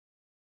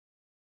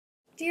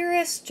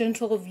Dearest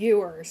gentle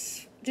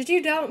viewers, did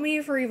you doubt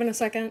me for even a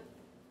second?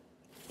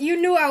 You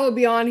knew I would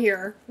be on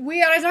here.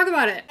 We gotta talk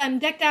about it. I'm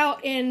decked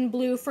out in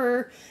blue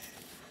for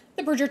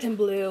the Bridgerton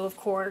blue, of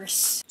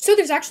course. So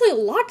there's actually a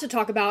lot to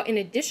talk about. In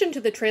addition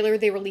to the trailer,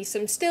 they released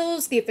some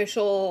stills, the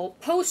official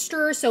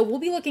poster, so we'll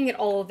be looking at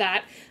all of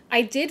that.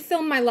 I did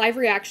film my live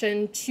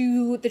reaction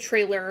to the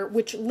trailer,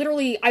 which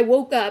literally I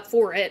woke up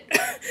for it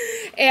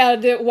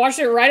and watched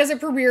it right as it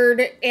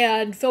premiered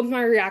and filmed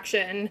my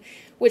reaction,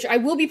 which I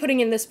will be putting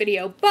in this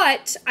video,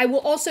 but I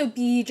will also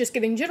be just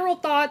giving general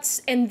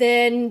thoughts and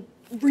then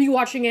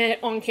rewatching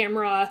it on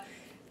camera,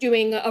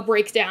 doing a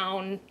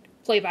breakdown,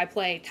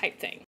 play-by-play type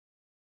thing.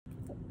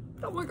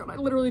 Oh my god, I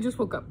literally just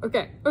woke up.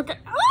 Okay, okay.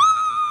 Ah!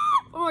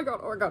 Oh my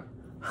god, oh my god.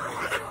 Oh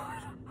my god.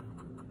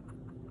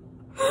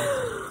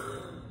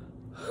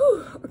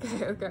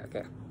 Okay, okay,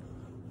 okay.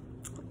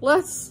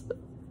 Let's...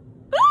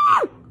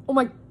 Ah! Oh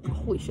my...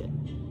 Holy shit.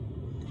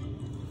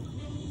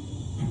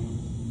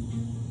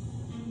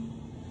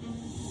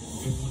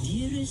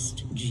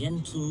 Dearest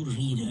gentle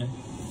reader,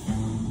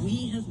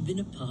 we have been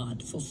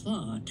apart for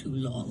far too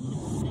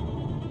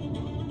long.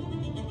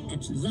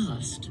 At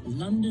last,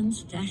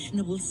 London's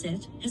fashionable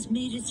set has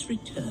made its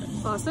return.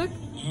 Classic.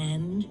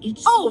 And it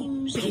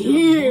seems that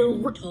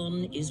ew.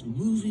 Polin is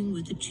moving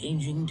with the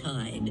changing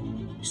tide.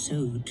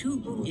 So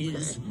too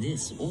is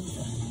this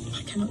author.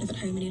 I cannot live at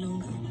home any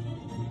longer.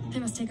 I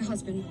must take a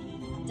husband.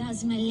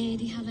 Does my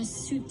lady have a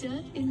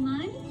suitor in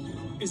mind?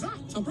 Is that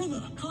our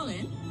brother?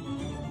 Polin?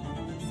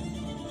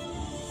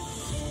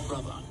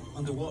 Brother,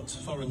 under what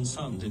foreign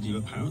sun did you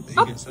apparently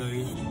get so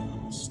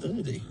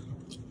sturdy?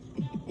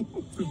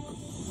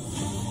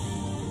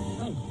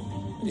 Oh,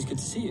 it is good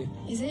to see you.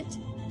 Is it?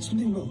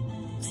 Something wrong?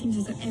 Seems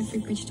as though every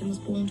Bridgerton was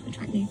born to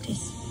attract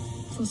notice.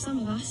 For some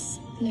of us,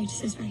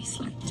 notice is very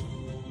slight.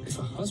 If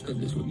a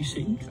husband is what you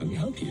seek, let me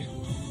help you.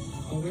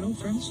 Are we not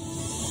friends?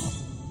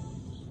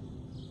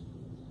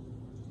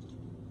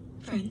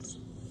 Friends.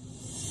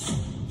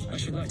 I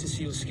should like to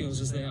see your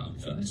skills as they are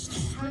first.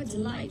 How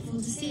delightful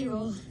to see you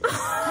all.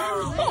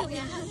 Well, we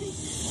are happy.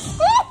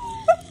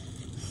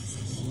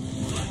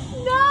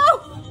 No!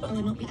 I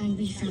would not be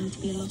angry if found to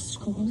be a lost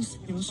cause.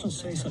 You must not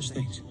say such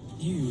things.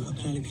 You are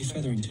Penelope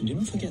Featherington, do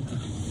not forget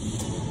that.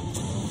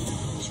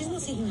 She's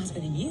not seeking a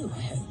husband in you,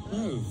 I hope.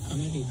 No,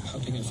 I'm only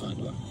helping her find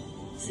one.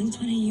 Since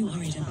when are you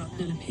worried about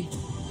Penelope?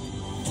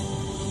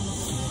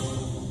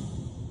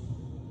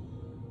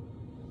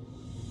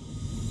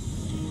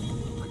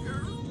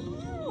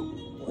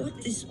 What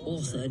this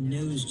author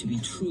knows to be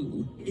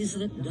true is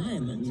that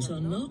diamonds are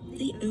not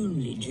the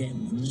only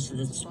gems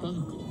that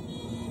sparkle.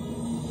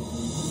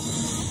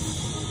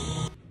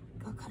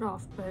 Got cut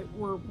off, but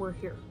we're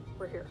here.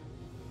 We're here.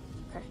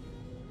 Okay.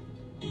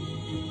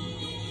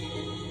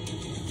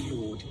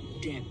 Lord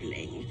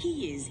Debling.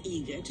 He is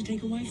eager to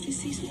take a wife this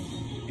season.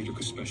 You look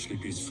especially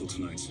beautiful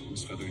tonight,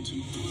 Miss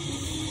Featherington.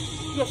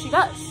 Yeah, she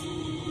does.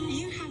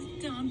 You have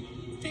done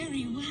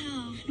very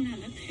well,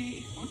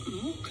 Penelope. What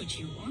more could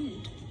you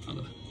want?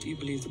 Mother, do you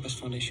believe the best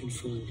foundation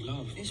for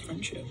love is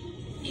friendship?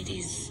 It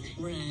is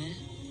rare,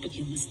 but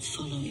you must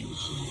follow your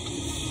heart.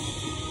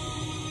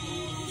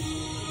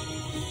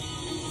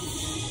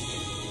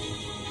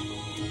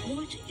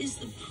 What is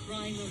the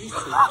primary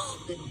force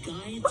that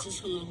guides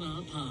us along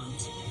our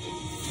paths?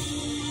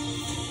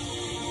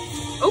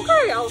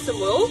 Okay, Alison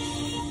Will.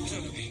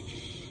 Penelope.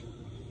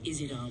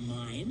 Is it our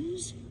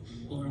minds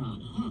or our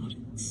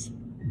hearts?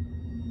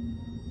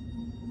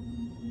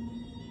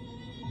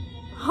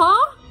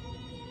 Huh?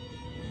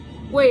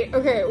 Wait,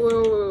 okay,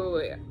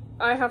 wait.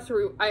 I have to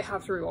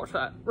rewatch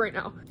that right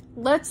now.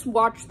 Let's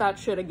watch that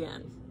shit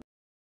again.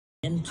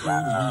 Gentle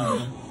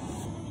reader.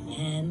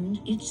 And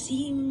it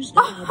seems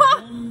that our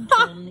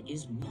one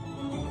is...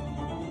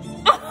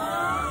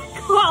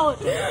 Colin,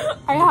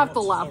 I have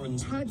to laugh.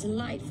 How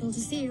delightful to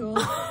see you all.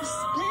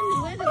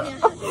 Splendid weather we are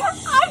having.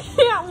 I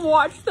can't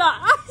watch that.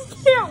 I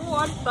can't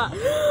watch that.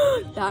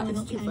 That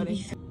is too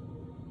funny.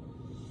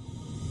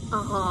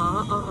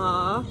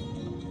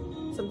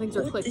 Some things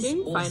are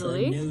clicking,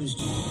 finally.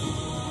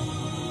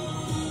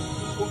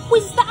 What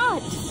was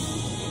that?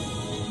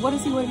 What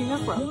is he waking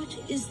up from? What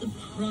is the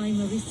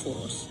primary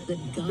force that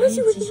What is guides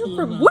he us waking up along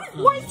from? our What?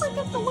 Why is paths? he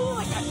looking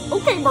like that?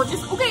 Okay,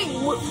 Marcus. Okay,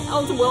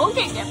 Alison Will.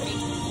 Okay, Deputy.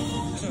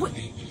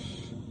 Penelope.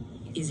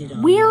 Is it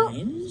our Where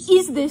minds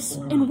is this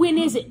or and our when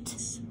is it?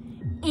 hearts?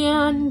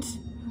 And...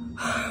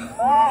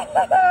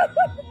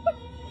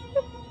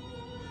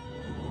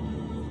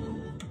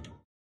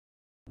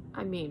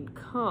 I mean,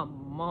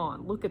 come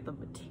on. Look at the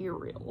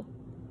material.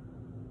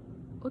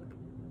 Look.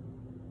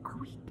 Are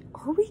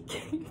we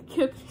getting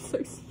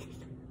associated?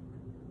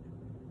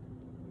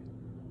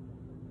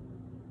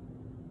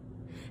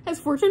 Has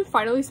fortune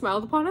finally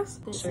smiled upon us?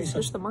 Is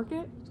this the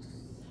market?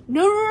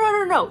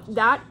 No.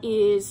 That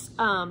is,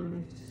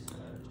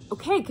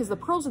 okay, because the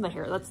pearls in the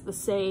hair, that's the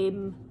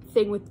same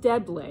thing with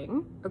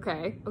Debling.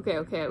 Okay.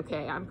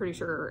 I'm pretty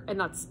sure. And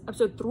that's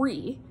episode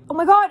 3. Oh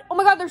my god,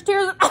 there's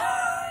tears.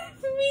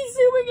 Me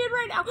zooming in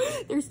right now.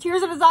 There's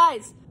tears in his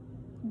eyes.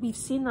 We've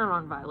seen that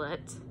on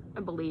Violet, I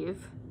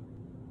believe.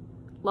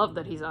 Love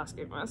that he's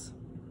asking this.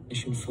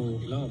 For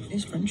love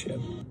is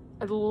friendship.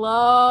 I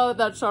love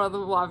that shot of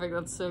them laughing.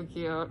 That's so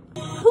cute.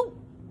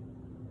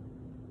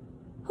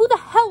 Who the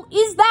hell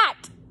is that?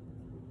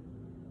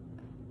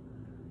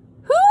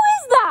 Who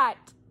is that?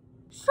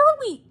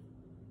 Surely.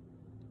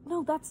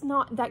 No, that's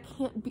not. That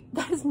can't be.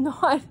 That is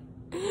not.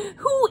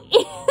 Who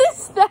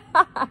is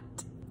that?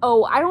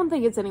 Oh, I don't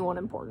think it's anyone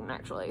important,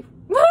 actually.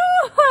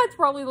 It's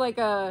probably like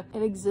an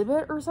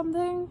exhibit or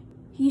something.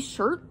 He's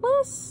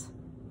shirtless?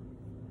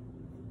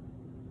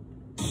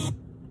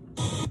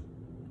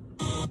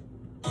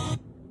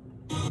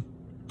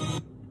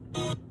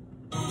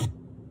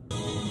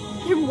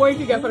 I'm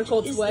waking up in a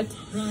cold sweat.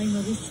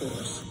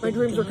 My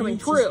dreams are coming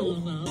true.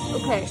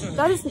 Okay,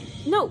 that is...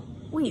 No,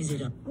 wait.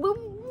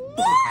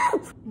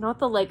 Not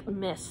the, like,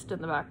 mist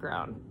in the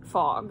background.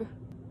 Fog.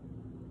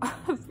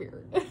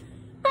 Fear.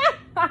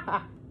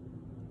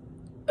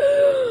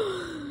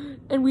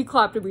 And we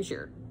clapped and we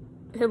cheered.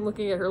 Him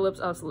looking at her lips,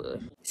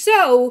 absolutely.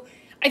 So,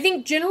 I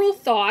think general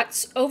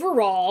thoughts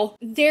overall,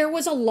 there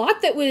was a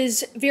lot that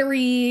was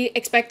very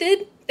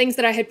expected, things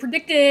that I had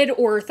predicted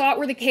or thought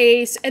were the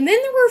case, and then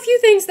there were a few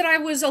things that I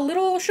was a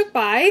little shook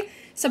by.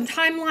 Some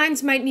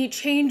timelines might need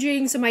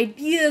changing, some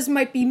ideas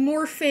might be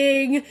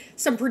morphing,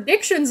 some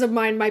predictions of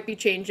mine might be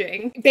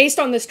changing based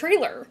on this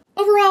trailer.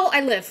 Overall,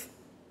 I live.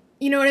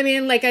 You know what I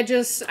mean? Like,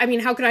 I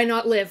mean, how could I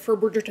not live for a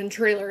Bridgerton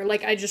trailer?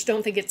 Like, I just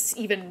don't think it's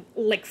even,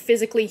 like,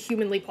 physically,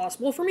 humanly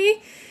possible for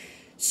me.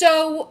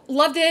 So,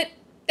 loved it.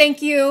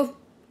 Thank you.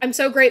 I'm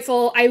so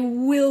grateful. I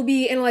will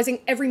be analyzing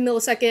every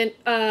millisecond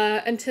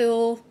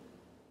until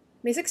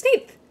May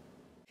 16th.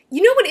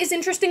 You know what is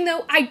interesting,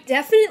 though? I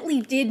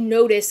definitely did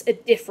notice a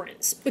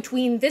difference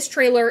between this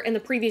trailer and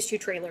the previous two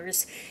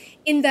trailers,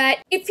 in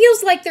that it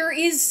feels like there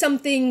is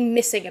something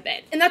missing a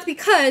bit. And that's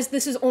because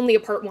this is only a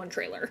part 1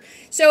 trailer.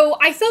 So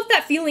I felt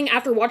that feeling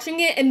after watching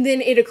it, and then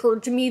it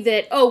occurred to me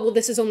that, oh, well,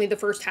 this is only the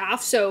first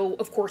half, so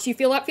of course you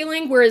feel that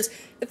feeling. Whereas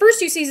the first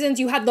 2 seasons,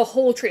 you had the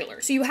whole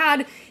trailer. So you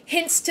had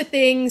hints to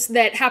things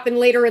that happen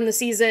later in the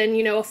season,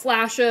 you know, a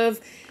flash of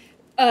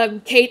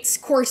Kate's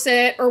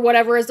corset or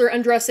whatever as they're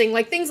undressing,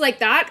 like things like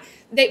that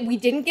we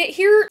didn't get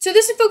here. So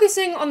this is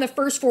focusing on the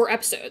first 4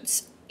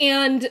 episodes.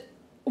 And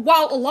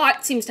while a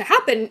lot seems to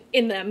happen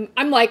in them,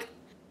 I'm like,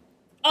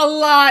 a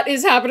lot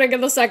is happening in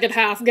the second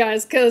half,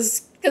 guys,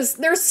 because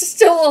there's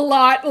still a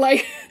lot,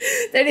 like,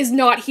 that is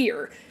not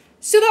here.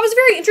 So that was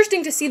very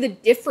interesting to see the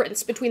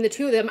difference between the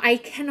two of them. I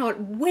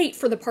cannot wait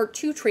for the part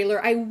 2 trailer.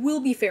 I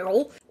will be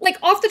feral. Like,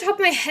 off the top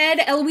of my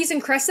head, Eloise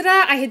and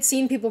Cressida, I had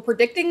seen people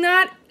predicting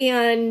that,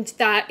 and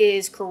that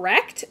is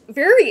correct.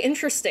 Very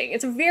interesting.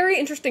 It's a very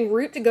interesting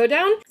route to go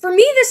down. For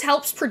me, this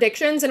helps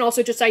predictions and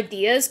also just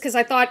ideas, because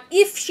I thought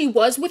if she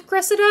was with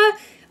Cressida,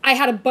 I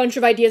had a bunch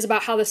of ideas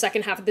about how the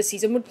second half of the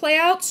season would play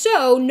out,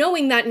 so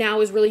knowing that now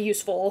is really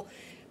useful.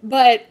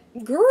 But,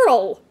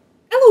 girl,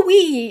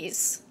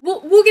 Eloise!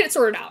 We'll get it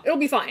sorted out. It'll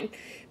be fine.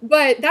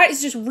 But that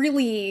is just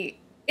really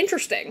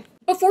interesting.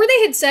 Before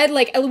they had said,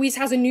 like, Eloise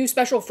has a new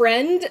special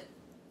friend,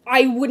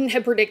 I wouldn't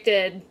have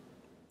predicted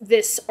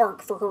this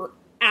arc for her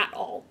at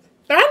all.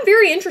 But I'm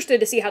very interested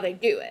to see how they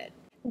do it.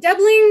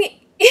 Debling...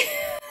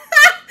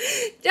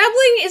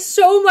 Debling is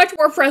so much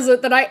more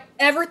present than I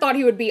ever thought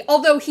he would be,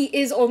 although he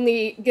is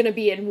only gonna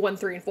be in 1,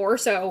 3, and 4,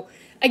 so...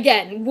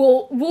 Again,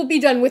 we'll be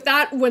done with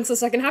that once the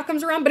second half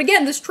comes around. But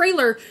again, this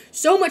trailer,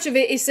 so much of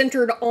it is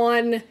centered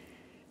on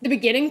the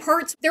beginning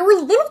parts. There were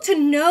little to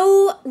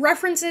no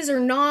references or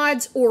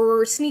nods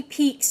or sneak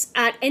peeks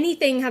at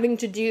anything having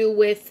to do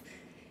with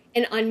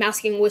an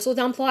unmasking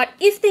Whistledown plot,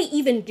 if they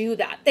even do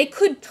that. They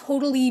could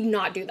totally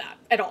not do that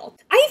at all.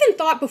 I even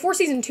thought before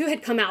season 2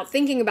 had come out,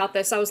 thinking about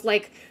this, I was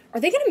like, are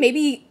they gonna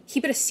maybe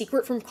keep it a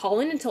secret from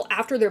Polin until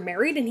after they're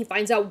married and he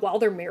finds out while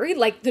they're married?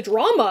 Like, the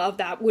drama of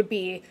that would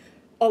be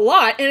a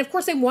lot, and of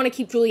course they want to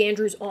keep Julie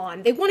Andrews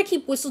on. They want to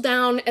keep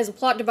Whistledown as a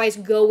plot device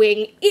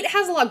going. It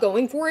has a lot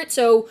going for it,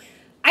 so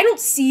I don't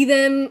see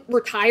them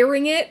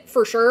retiring it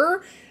for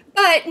sure.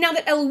 But now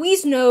that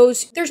Eloise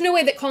knows, there's no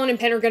way that Colin and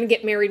Penn are going to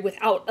get married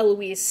without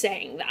Eloise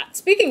saying that.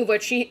 Speaking of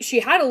which, she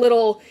had a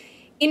little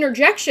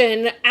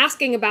interjection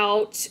asking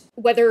about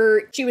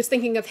whether she was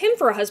thinking of him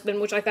for a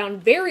husband, which I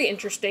found very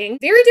interesting.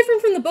 Very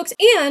different from the books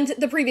and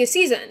the previous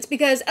seasons,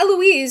 because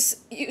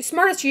Eloise,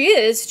 smart as she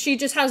is, she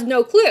just has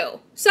no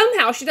clue.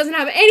 Somehow she doesn't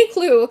have any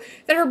clue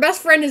that her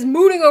best friend is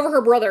mooning over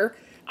her brother.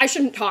 I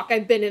shouldn't talk,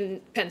 I've been in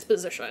Penn's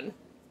position.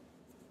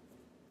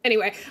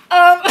 Anyway,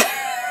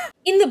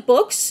 in the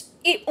books,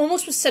 it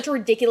almost was such a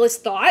ridiculous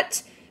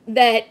thought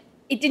that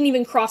it didn't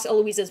even cross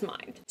Eloise's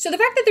mind. So the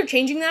fact that they're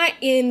changing that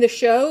in the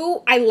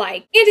show, I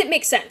like. And it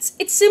makes sense.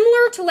 It's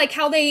similar to like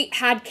how they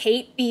had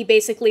Kate be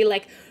basically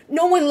like,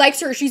 no one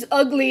likes her, she's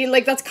ugly.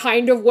 Like that's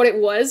kind of what it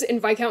was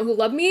in Viscount Who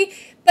Loved Me.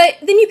 But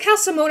then you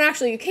cast Simone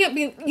Ashley.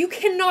 You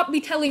cannot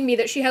be telling me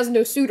that she has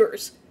no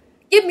suitors.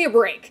 Give me a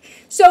break.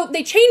 So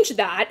they changed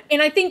that,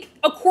 and I think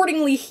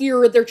accordingly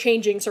here they're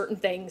changing certain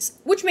things,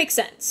 which makes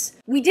sense.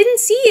 We didn't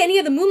see any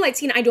of the Moonlight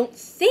scene, I don't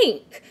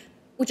think,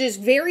 which is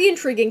very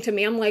intriguing to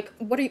me. I'm like,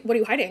 what are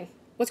you hiding?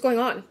 What's going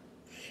on?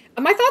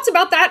 My thoughts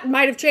about that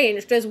might have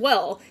changed as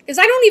well, because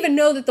I don't even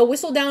know that the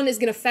whistle down is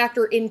going to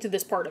factor into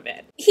this part of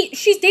it.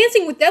 She's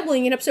dancing with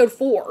Debling in episode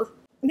 4.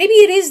 Maybe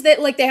it is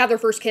that, like, they have their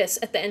first kiss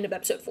at the end of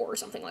episode 4 or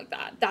something like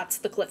that. That's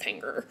the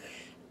cliffhanger.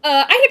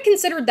 I had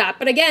considered that,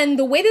 but again,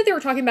 the way that they were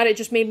talking about it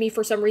just made me,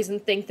 for some reason,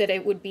 think that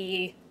it would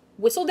be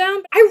whistle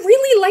down. I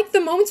really like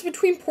the moments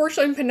between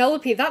Portia and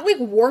Penelope. That, like,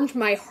 warmed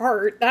my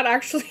heart. That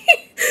actually,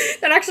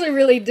 that actually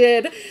really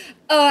did.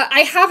 I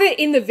have it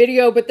in the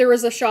video, but there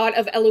was a shot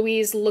of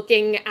Eloise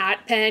looking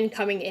at Pen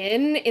coming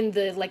in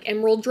the, like,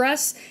 emerald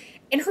dress,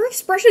 and her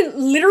expression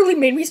literally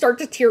made me start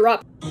to tear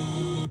up.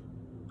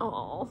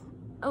 Oh,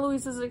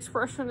 Eloise's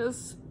expression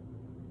is...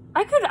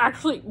 I could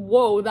actually...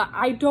 Whoa, that...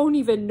 I don't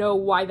even know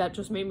why that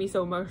just made me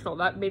so emotional.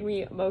 That made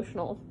me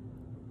emotional.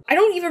 I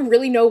don't even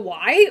really know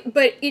why,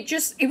 but it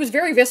was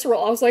very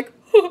visceral. I was like,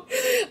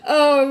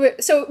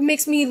 so it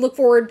makes me look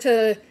forward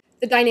to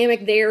the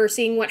dynamic there,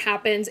 seeing what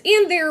happens,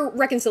 and their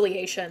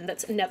reconciliation.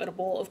 That's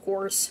inevitable, of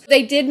course.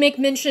 They did make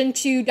mention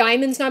to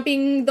diamonds not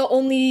being the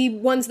only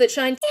ones that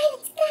shine.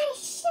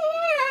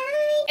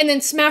 And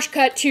then smash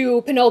cut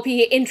to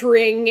Penelope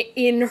entering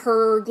in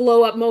her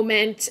glow up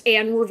moment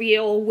and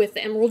reveal with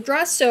the emerald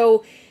dress.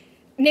 So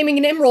naming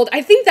an emerald,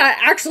 I think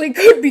that actually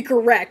could be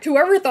correct.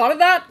 Whoever thought of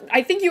that,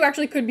 I think you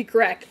actually could be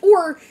correct.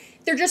 Or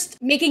they're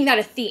just making that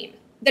a theme.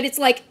 That it's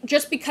like,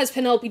 just because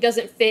Penelope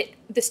doesn't fit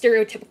the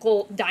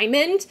stereotypical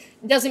diamond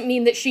doesn't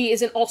mean that she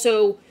isn't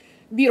also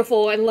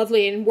beautiful and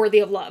lovely and worthy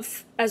of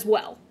love as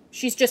well.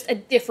 She's just a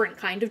different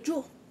kind of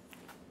jewel.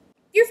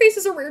 Your face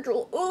is a rare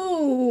jewel.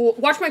 Ooh.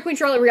 Watch my Queen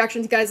Charlotte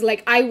reactions, guys.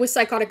 Like, I was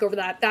psychotic over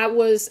that. That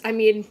was, I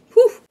mean,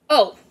 whew.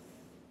 Oh.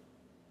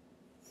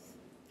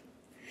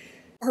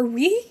 Are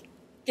we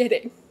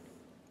getting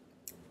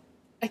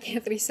a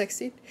Anthony sex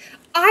scene?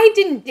 I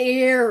didn't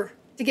dare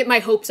to get my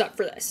hopes up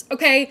for this,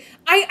 okay?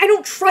 I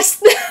don't trust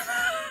them.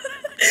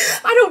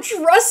 I don't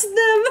trust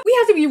them. We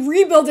have to be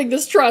rebuilding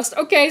this trust,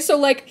 okay? So,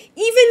 like,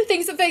 even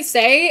things that they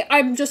say,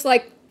 I'm just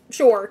like,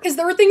 sure. Because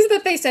there were things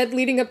that they said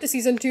leading up to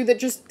season 2 that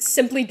just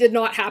simply did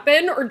not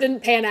happen or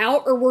didn't pan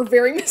out or were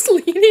very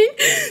misleading.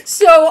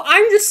 So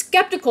I'm just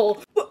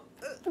skeptical. But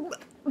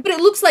it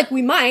looks like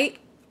we might,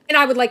 and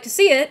I would like to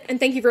see it, and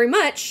thank you very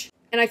much.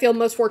 And I feel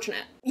most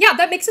fortunate. Yeah,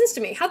 that makes sense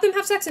to me. Have them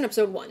have sex in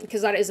episode 1,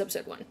 because that is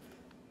episode 1.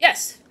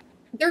 Yes.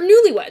 They're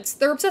newlyweds.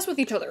 They're obsessed with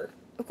each other.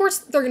 Of course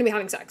they're gonna be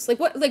having sex. Like,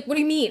 what do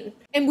you mean?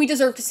 And we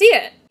deserve to see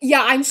it.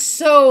 Yeah, I'm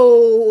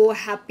so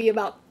happy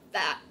about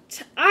that.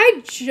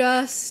 I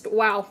just,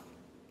 wow.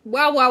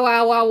 Wow, wow,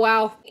 wow, wow,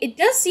 wow. It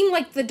does seem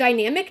like the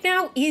dynamic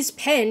now is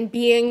Pen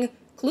being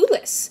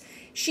clueless.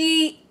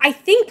 She, I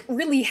think,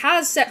 really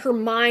has set her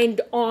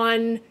mind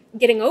on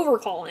getting over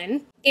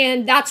Colin,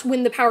 and that's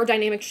when the power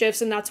dynamic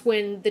shifts, and that's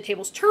when the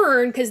tables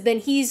turn, because then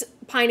he's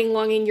pining,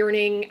 longing,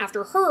 yearning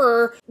after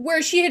her,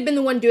 where she had been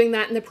the one doing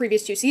that in the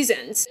previous 2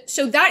 seasons.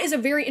 So that is a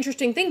very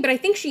interesting thing, but I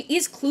think she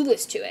is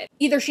clueless to it.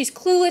 Either she's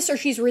clueless, or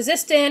she's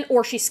resistant,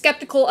 or she's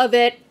skeptical of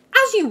it,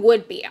 as you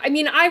would be. I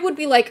mean, I would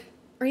be like,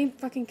 are you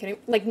fucking kidding?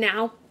 Like,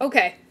 now?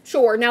 Okay,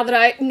 sure, now that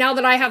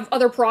I have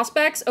other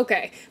prospects,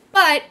 okay.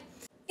 But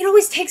it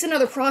always takes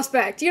another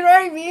prospect, you know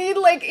what I mean?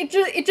 Like,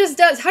 it just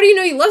does. How do you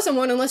know you love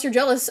someone unless you're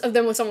jealous of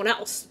them with someone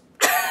else?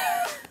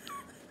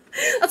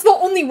 That's the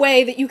only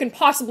way that you can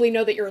possibly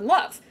know that you're in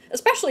love,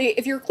 especially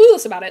if you're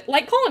clueless about it,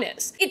 like Colin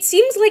is. It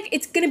seems like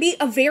it's gonna be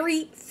a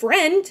very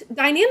friend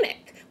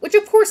dynamic, which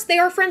of course they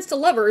are friends to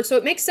lovers, so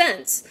it makes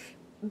sense.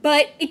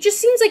 But it just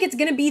seems like it's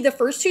gonna be the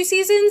first 2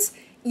 seasons,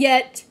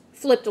 yet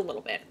flipped a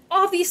little bit.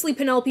 Obviously,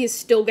 Penelope is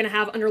still gonna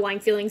have underlying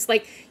feelings.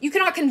 Like, you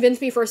cannot convince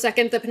me for a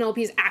second that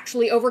Penelope is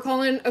actually over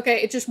Colin.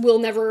 Okay, it just will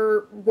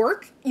never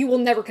work. You will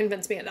never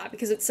convince me of that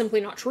because it's simply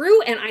not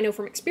true, and I know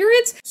from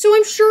experience. So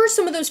I'm sure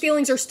some of those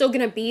feelings are still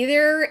gonna be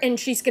there, and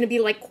she's gonna be,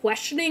 like,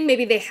 questioning.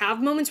 Maybe they have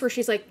moments where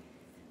she's like,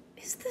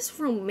 is this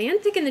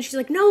romantic? And then she's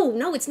like, no,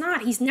 it's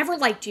not. He's never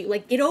liked you.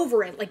 Like, get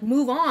over it. Like,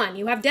 move on.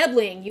 You have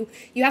Debling.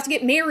 You have to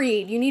get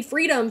married. You need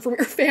freedom from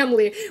your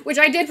family, which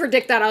I did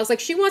predict that. I was like,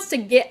 she wants to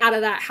get out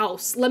of that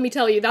house. Let me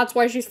tell you, that's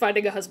why she's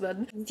finding a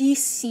husband. The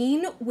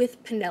scene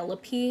with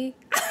Penelope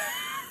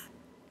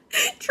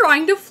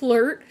trying to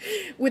flirt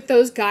with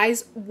those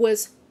guys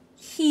was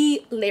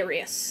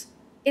hilarious.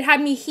 It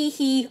had me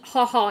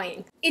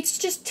hee-hee-ha-haing. It's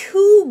just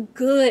too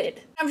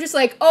good. I'm just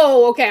like,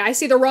 oh, okay, I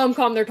see the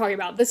rom-com they're talking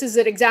about. This is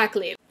it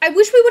exactly. I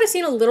wish we would have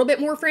seen a little bit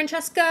more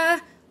Francesca.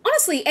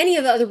 Honestly, any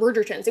of the other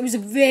Bridgertons. It was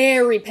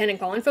very Pen and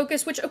Colin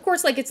focused, which of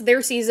course, like, it's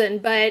their season,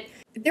 but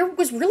there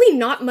was really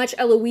not much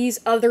Eloise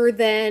other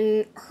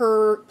than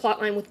her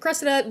plotline with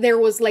Cressida. There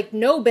was, like,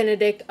 no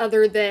Benedict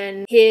other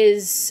than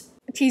his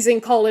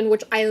teasing Colin,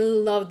 which I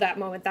love that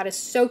moment. That is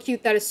so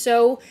cute. That is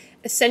so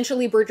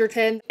essentially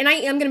Bridgerton. And I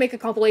am gonna make a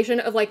compilation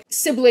of, like,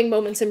 sibling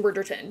moments in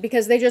Bridgerton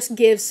because they just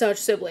give such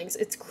siblings.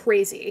 It's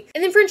crazy.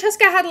 And then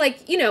Francesca had,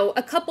 like, you know,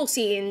 a couple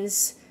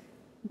scenes,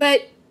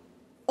 but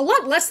a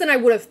lot less than I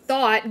would have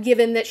thought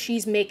given that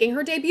she's making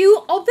her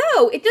debut,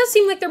 although it does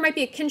seem like there might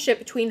be a kinship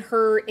between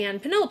her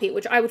and Penelope,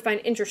 which I would find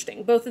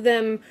interesting. Both of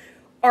them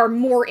are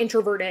more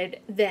introverted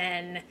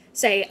than,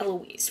 say,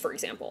 Eloise, for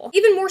example.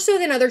 Even more so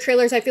than other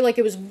trailers, I feel like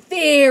it was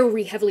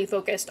very heavily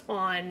focused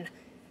on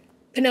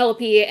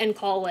Penelope and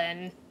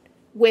Polin,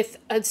 with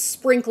a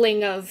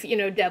sprinkling of, you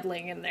know,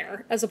 Devling in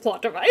there as a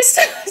plot device.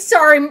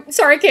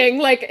 sorry, King.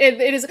 Like,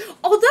 it is.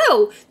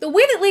 Although, the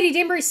way that Lady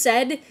Danbury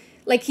said,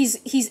 like,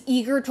 he's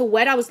eager to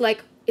wed, I was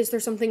like, is there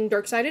something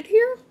dark-sided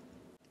here?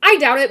 I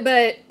doubt it,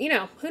 but, you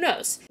know, who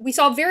knows? We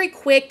saw very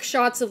quick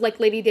shots of, like,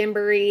 Lady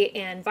Danbury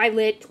and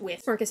Violet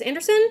with Marcus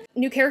Anderson.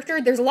 New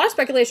character. There's a lot of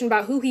speculation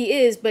about who he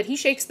is, but he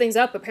shakes things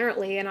up,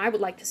 apparently, and I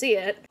would like to see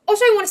it.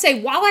 Also, I want to say,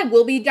 while I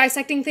will be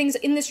dissecting things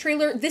in this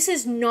trailer, this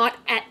is not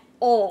at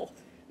all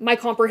my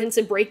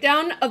comprehensive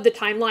breakdown of the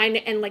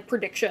timeline and, like,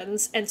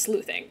 predictions and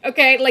sleuthing,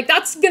 okay? Like,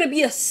 that's gonna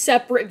be a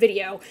separate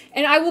video,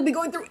 and I will be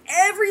going through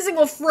every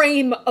single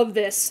frame of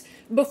this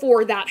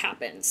before that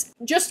happens.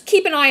 Just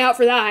keep an eye out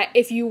for that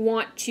if you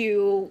want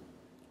to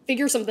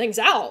figure some things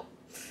out.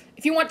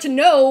 If you want to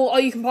know all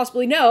you can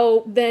possibly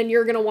know, then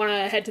you're gonna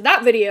wanna head to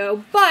that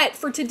video. But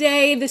for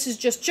today, this is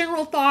just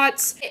general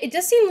thoughts. It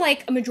does seem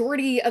like a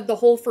majority of the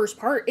whole first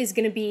part is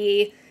gonna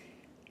be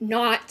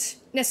not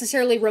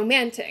necessarily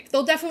romantic.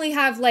 They'll definitely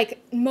have,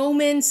 like,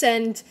 moments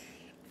and...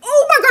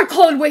 Oh my god,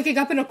 Colin waking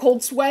up in a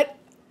cold sweat!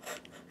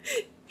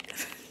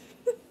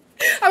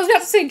 I was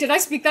about to say, did I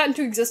speak that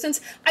into existence?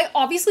 I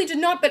obviously did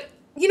not, but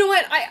you know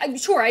what? I'm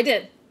sure I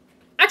did.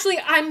 Actually,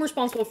 I'm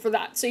responsible for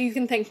that, so you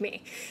can thank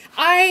me.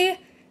 I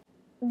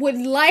would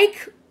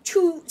like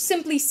to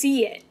simply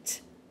see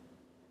it.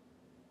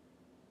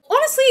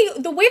 Honestly,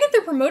 the way that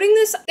they're promoting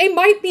this, they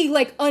might be,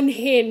 like,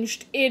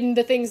 unhinged in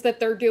the things that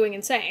they're doing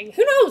and saying.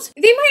 Who knows?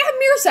 They might have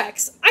mirror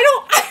sex.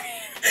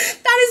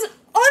 That is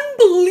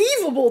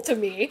unbelievable to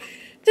me.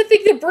 To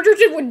think that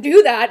Bridgerton would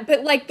do that,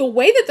 but, like, the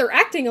way that they're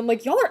acting, I'm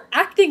like, y'all are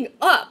acting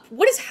up.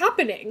 What is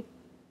happening?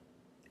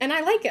 And I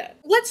like it.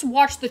 Let's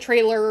watch the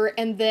trailer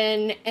and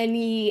then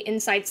any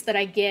insights that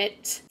I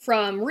get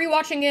from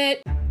rewatching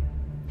it.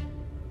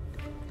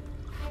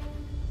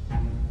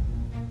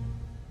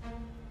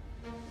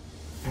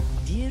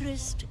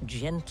 Dearest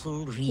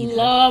gentle reader,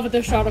 Love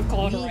the shot of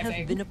Colin we arriving.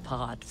 have been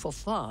apart for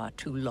far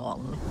too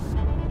long.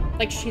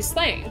 Like, she's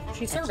slaying.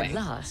 She's serving. At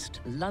last,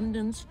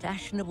 London's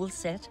fashionable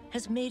set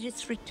has made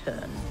its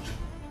return.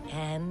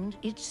 And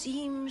it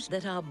seems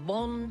that our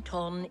bon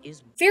ton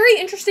is... Very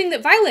interesting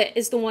that Violet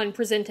is the one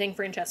presenting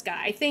Francesca.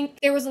 I think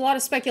there was a lot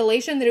of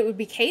speculation that it would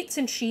be Kate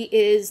since she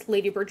is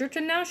Lady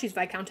Bridgerton now. She's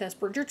Viscountess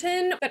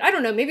Bridgerton. But I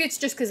don't know, maybe it's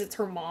just because it's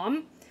her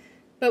mom.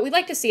 But we'd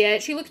like to see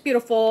it. She looks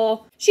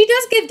beautiful. She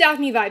does give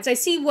Daphne vibes. I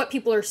see what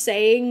people are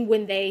saying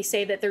when they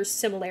say that there's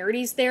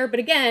similarities there. But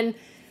again,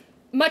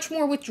 much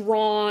more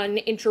withdrawn,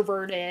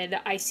 introverted.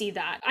 I see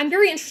that. I'm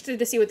very interested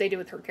to see what they do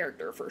with her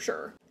character, for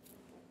sure.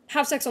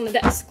 Have sex on the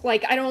desk.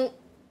 Like, I don't...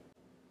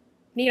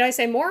 Need I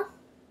say more?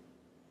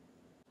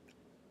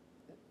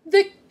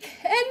 The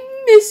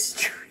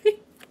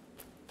chemistry.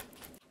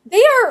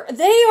 They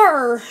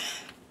are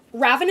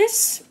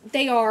ravenous.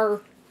 They are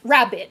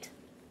rabid.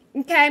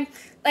 Okay?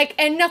 Like,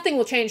 and nothing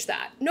will change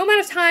that. No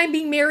amount of time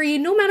being married,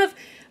 no amount of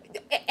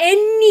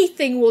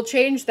anything will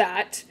change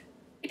that.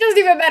 It doesn't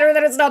even matter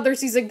that it's not their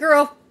season.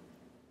 Girl,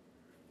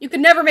 you could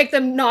never make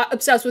them not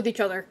obsessed with each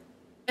other.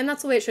 And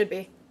that's the way it should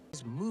be.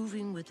 Is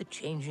moving with the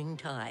changing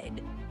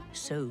tide.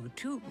 So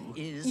too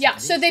is... Yeah,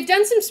 so they've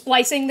done some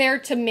splicing there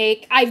to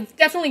make... I've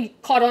definitely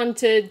caught on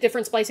to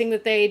different splicing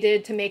that they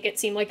did to make it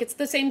seem like it's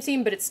the same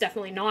scene, but it's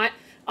definitely not.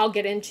 I'll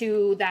get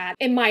into that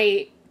in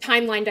my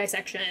timeline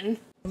dissection.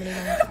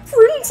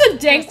 Prudence and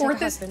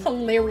Dankworth is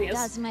hilarious.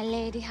 Does my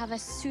lady have a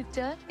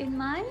suitor in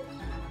mind?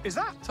 Is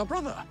that her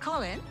brother?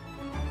 Colin?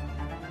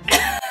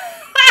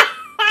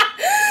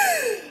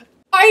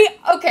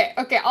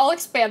 Okay, I'll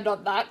expand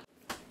on that.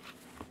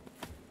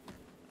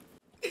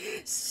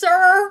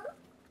 Sir,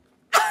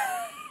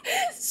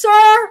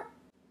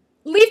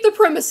 leave the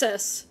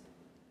premises.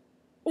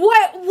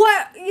 What,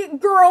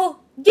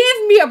 girl,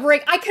 give me a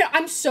break.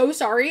 I'm so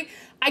sorry.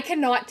 I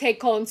cannot take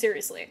Colin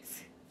seriously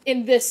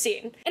in this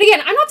scene. And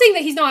again, I'm not saying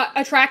that he's not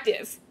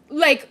attractive.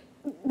 Like,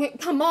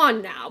 come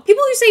on now.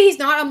 People who say he's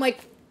not, I'm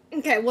like,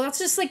 okay, well, that's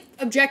just, like,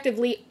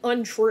 objectively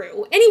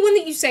untrue. Anyone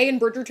that you say in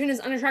Bridgerton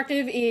is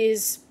unattractive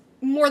is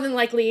more than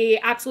likely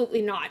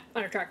absolutely not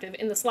unattractive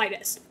in the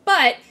slightest.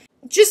 But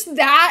just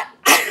that,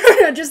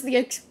 just the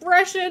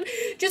expression,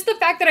 just the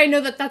fact that I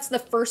know that that's the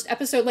first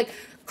episode, like,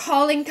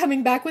 Colin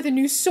coming back with a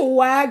new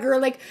swagger,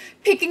 like,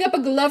 picking up a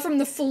glove from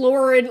the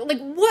floor, and, like,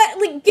 what?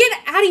 Like, get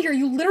out of here.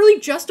 You literally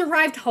just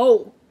arrived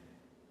home.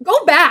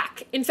 Go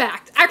back, in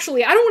fact.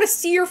 Actually, I don't want to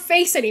see your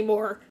face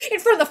anymore. In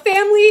front of the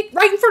family,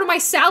 right in front of my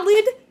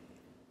salad,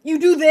 you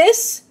do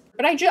this?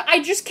 But I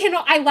just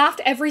cannot, I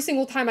laughed every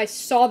single time I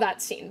saw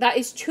that scene. That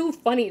is too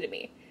funny to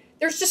me.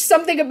 There's just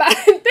something about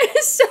it that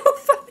is so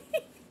funny.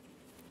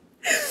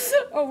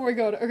 Oh my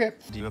god, okay.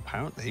 You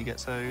apparently he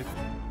gets so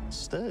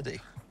sturdy.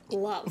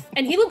 Love.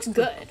 And he looks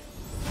good.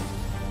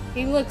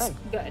 He looks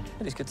good.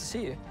 It is good to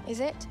see you. Is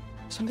it?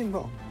 Something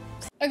wrong?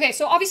 Okay,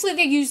 so obviously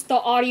they used the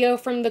audio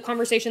from the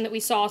conversation that we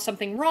saw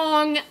something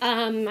wrong.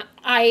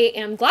 I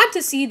am glad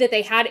to see that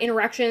they had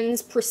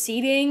interactions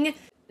preceding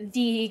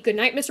the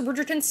Goodnight Mr.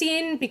 Bridgerton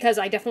scene, because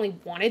I definitely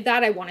wanted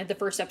that. I wanted the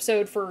first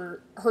episode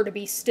for her to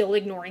be still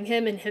ignoring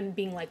him and him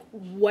being like,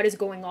 what is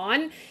going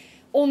on?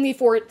 Only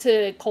for it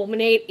to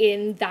culminate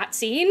in that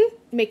scene,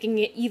 making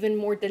it even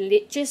more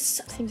delicious.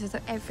 Seems as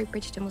though every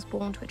Bridgerton was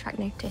born to attract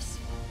notice.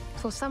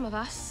 For some of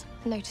us,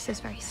 the notice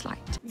is very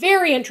slight.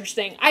 Very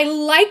interesting. I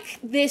like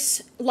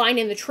this line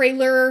in the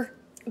trailer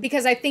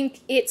because I think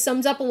it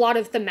sums up a lot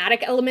of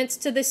thematic elements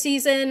to this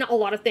season, a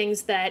lot of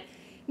things that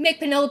make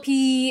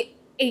Penelope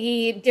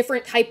a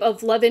different type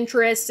of love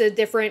interest, a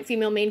different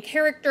female main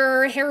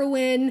character,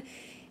 heroine,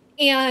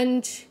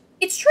 and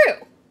it's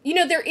true. You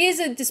know, there is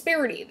a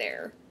disparity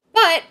there.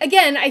 But,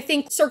 again, I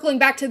think circling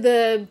back to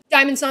the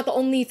diamond's not the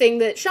only thing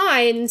that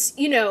shines,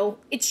 you know,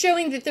 it's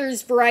showing that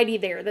there's variety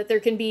there, that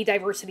there can be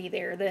diversity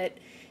there, that,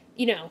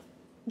 you know,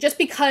 just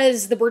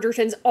because the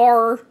Bridgertons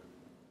are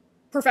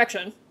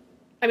perfection,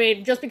 I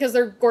mean, just because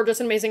they're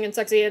gorgeous and amazing and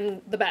sexy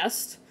and the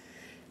best,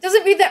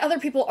 doesn't mean that other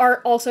people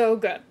aren't also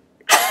good.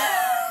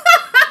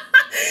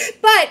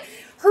 But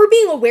her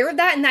being aware of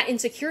that and that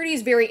insecurity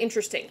is very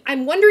interesting.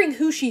 I'm wondering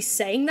who she's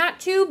saying that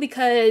to,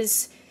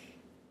 because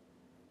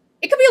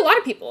it could be a lot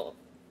of people.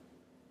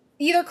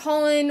 Either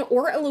Colin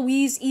or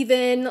Eloise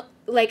even,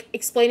 like,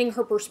 explaining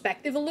her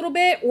perspective a little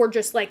bit, or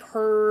just, like,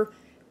 her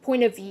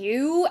point of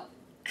view,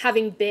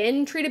 having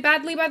been treated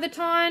badly by the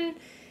Ton.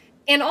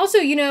 And also,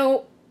 you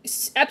know,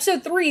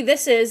 episode 3,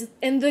 this is,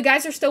 and the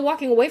guys are still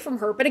walking away from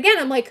her. But again,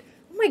 I'm like,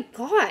 oh my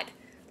god.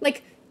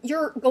 Like,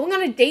 you're going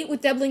on a date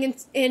with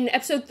Debling in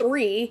episode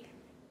 3,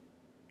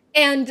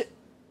 and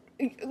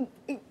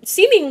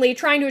seemingly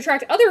trying to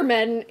attract other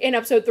men in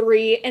episode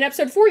 3. In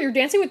episode 4, you're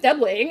dancing with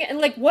Debling, and,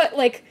 like, what,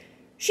 like,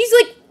 she's,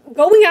 like,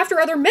 going after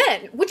other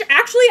men, which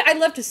actually I'd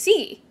love to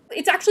see.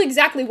 It's actually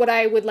exactly what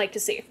I would like to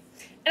see.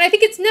 And I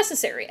think it's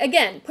necessary.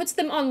 Again, puts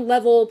them on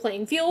level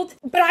playing field.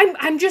 But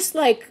I'm just,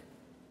 like,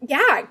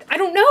 gagged. I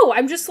don't know.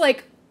 I'm just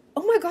like,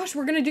 oh my gosh,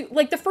 we're gonna do,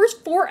 like, the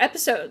first 4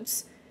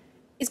 episodes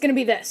is gonna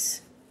be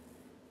this.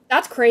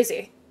 That's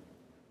crazy.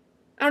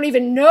 I don't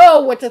even know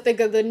what to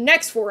think of the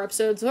next 4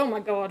 episodes. Oh my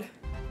god.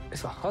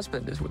 If a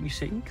husband is what you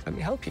seek, let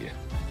me help you.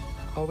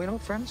 Are we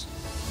not friends?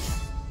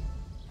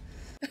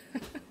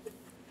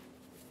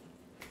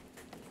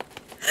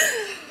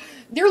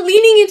 They're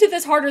leaning into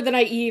this harder than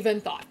I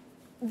even thought.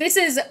 This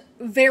is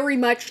very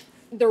much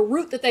the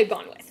route that they've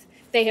gone with.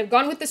 They have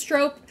gone with this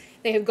trope.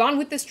 They have gone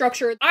with this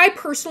structure. I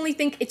personally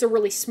think it's a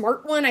really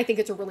smart one. I think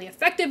it's a really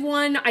effective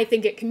one. I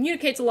think it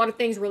communicates a lot of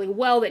things really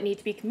well that need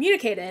to be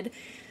communicated.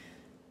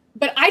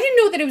 But I didn't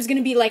know that it was going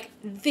to be, like,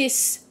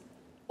 this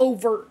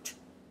overt.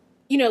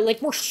 You know,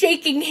 like, we're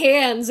shaking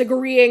hands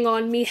agreeing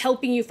on me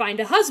helping you find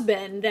a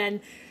husband,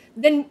 and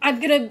then I'm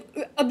going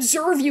to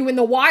observe you in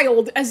the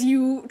wild as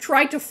you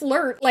try to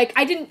flirt. Like,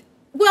 I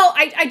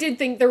did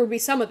think there would be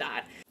some of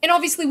that. And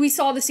obviously we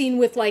saw the scene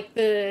with, like,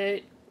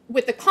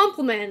 with the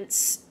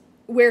compliments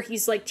where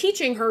he's, like,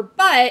 teaching her,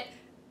 but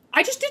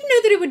I just didn't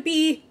know that it would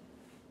be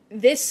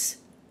this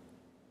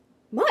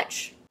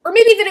much. Or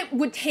maybe that it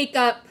would take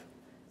up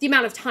the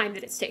amount of time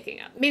that it's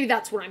taking up. Maybe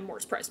that's what I'm more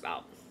surprised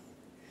about.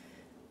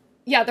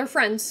 Yeah, they're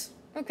friends.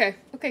 Okay,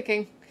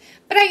 King.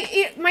 But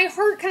my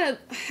heart kind of,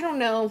 I don't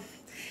know.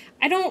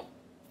 I don't,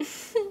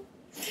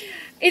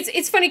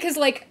 it's funny because,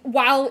 like,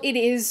 while it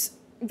is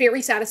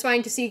very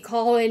satisfying to see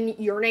Colin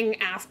yearning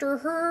after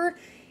her,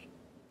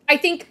 I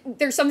think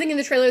there's something in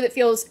the trailer that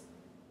feels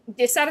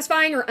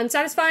dissatisfying or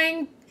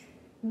unsatisfying,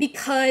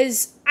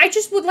 because I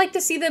just would like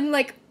to see them,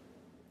 like,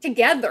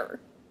 together.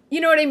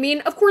 You know what I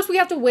mean? Of course we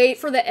have to wait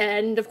for the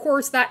end. Of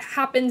course that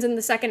happens in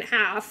the second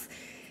half.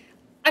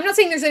 I'm not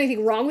saying there's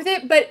anything wrong with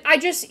it, but I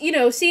just, you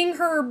know, seeing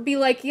her be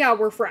like, yeah,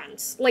 we're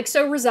friends. Like,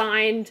 so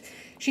resigned.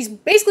 She's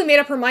basically made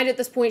up her mind at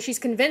this point. She's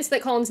convinced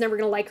that Colin's never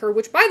going to like her,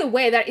 which, by the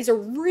way, that is a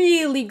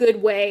really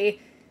good way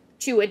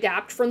to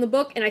adapt from the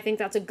book, and I think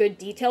that's a good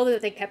detail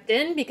that they kept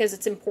in, because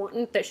it's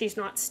important that she's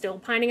not still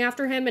pining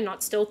after him and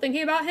not still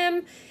thinking about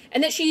him,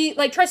 and that she,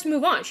 like, tries to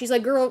move on. She's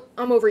like, girl,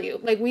 I'm over you.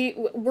 Like,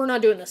 we're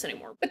not doing this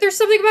anymore. But there's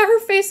something about her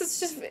face that's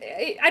just,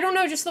 I don't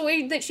know, just the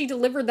way that she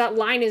delivered that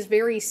line is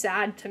very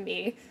sad to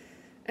me.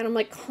 And I'm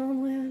like,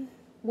 Colin,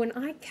 when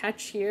I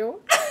catch you,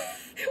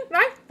 when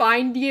I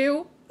find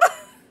you,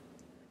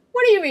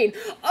 what do you mean?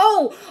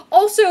 Oh,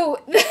 also,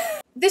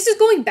 this is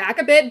going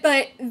back a bit,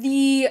 but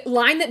the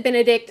line that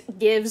Benedict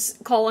gives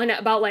Colin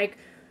about, like,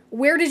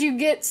 where did you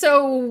get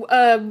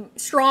so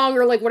strong,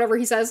 or, like, whatever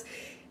he says,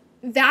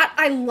 that,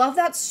 I love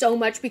that so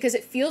much, because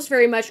it feels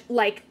very much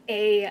like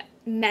a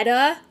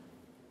meta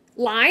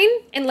line,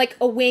 and, like,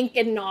 a wink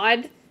and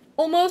nod,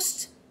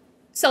 almost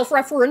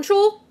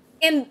self-referential,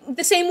 in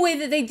the same way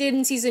that they did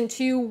in season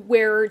 2,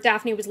 where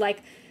Daphne was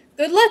like,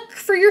 good luck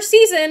for your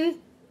season,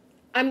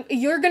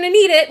 you're gonna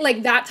need it,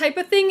 like, that type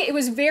of thing. It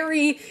was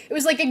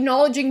like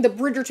acknowledging the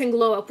Bridgerton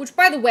glow up, which,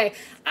 by the way,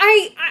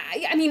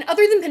 I mean,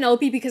 other than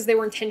Penelope, because they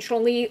were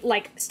intentionally,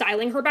 like,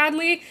 styling her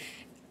badly,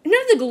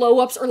 none of the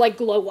glow-ups are like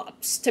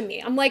glow-ups to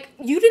me. I'm like,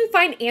 you didn't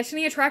find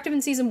Anthony attractive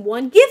in season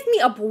 1? Give me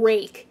a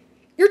break.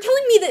 You're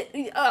telling me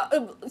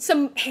that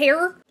some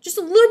hair, just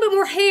a little bit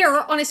more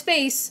hair on his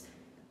face,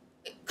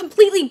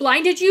 completely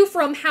blinded you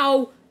from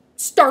how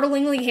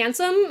startlingly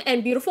handsome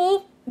and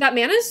beautiful that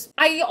man is?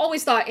 I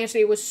always thought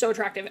Anthony was so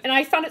attractive, and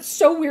I found it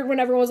so weird when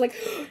everyone was like,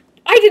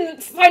 I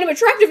didn't find him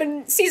attractive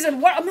in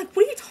season 1. I'm like,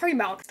 what are you talking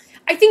about?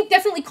 I think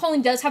definitely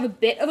Polin does have a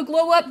bit of a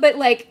glow-up, but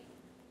like,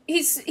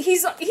 he's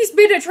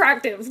been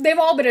attractive. They've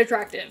all been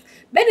attractive.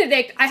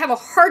 Benedict, I have a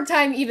hard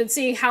time even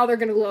seeing how they're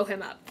gonna glow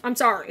him up. I'm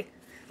sorry.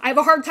 I have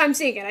a hard time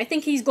seeing it. I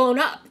think he's glown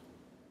up.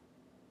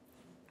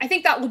 I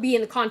think that will be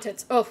in the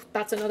contents. Oh,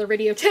 that's another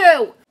video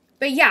too.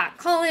 But yeah,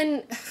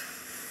 Polin,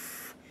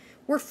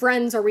 we're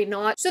friends, are we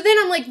not? So then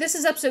I'm like, this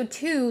is episode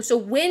 2, so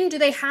when do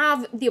they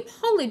have the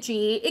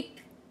apology?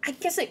 I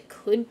guess it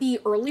could be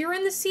earlier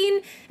in the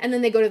scene, and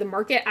then they go to the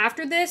market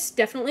after this,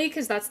 definitely,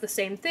 because that's the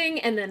same thing,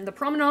 and then the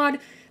promenade,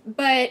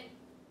 but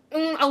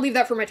I'll leave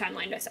that for my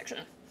timeline dissection.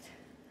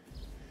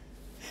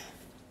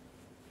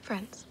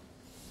 Friends.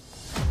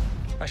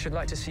 I should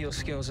like to see your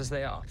skills as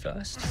they are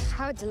first.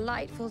 How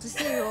delightful to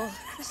see you all.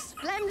 The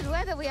splendid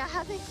weather we are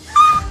having.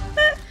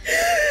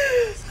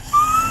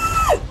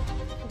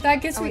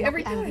 That gets me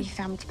every time. We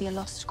found to be a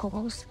lost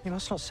cause. You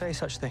must not say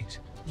such things.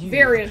 You,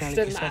 Very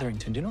interested in that.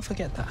 Featherington, do not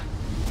forget that.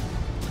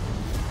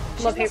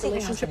 Love-hate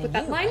relationship with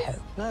that line.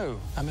 No,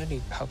 I'm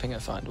only helping her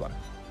find one.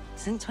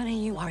 Since when are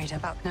you worried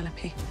about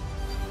Penelope?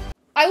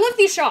 I love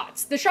these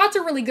shots. The shots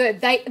are really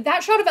good.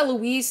 That shot of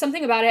Eloise,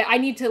 something about it, I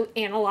need to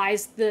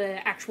analyze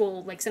the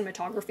actual like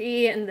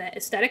cinematography and the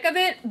aesthetic of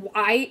it,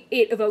 why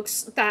it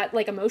evokes that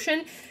like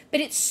emotion, but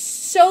it's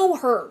so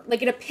her.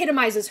 Like it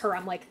epitomizes her.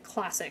 I'm like,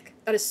 classic.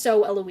 That is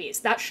so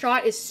Eloise. That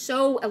shot is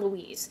so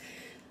Eloise.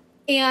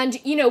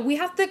 And, you know, we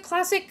have the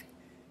classic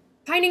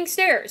pining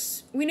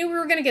stairs. We knew we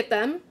were gonna get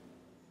them.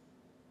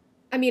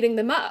 I'm eating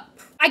them up.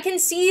 I can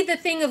see the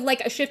thing of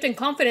like a shift in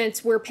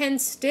confidence where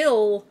Pen's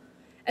still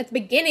at the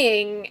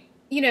beginning,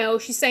 you know,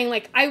 she's saying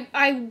like,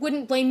 I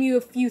wouldn't blame you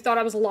if you thought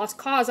I was a lost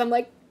cause. I'm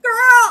like,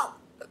 girl,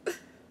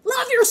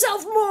 love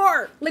yourself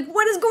more. Like,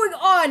 what is going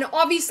on?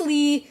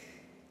 Obviously,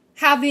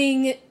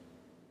 having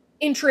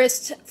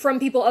interest from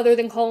people other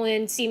than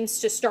Polin seems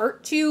to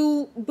start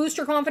to boost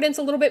her confidence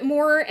a little bit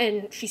more,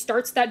 and she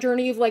starts that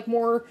journey of like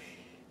more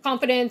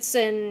confidence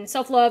and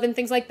self-love and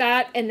things like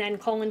that, and then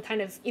Polin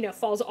kind of, you know,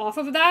 falls off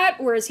of that,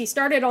 whereas he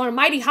started on a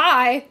mighty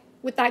high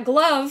with that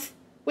glove,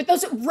 with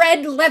those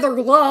red leather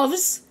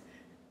gloves,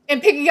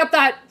 and picking up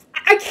that,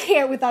 I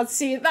can't with that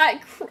scene,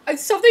 that,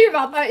 something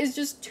about that is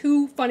just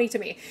too funny to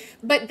me,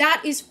 but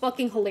that is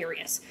fucking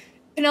hilarious.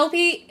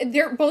 Penelope,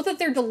 both of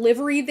their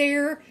delivery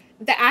there,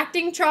 the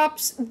acting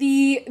chops,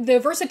 the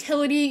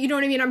versatility, you know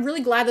what I mean? I'm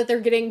really glad that they're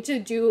getting to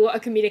do a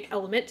comedic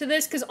element to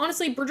this, because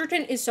honestly,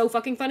 Bridgerton is so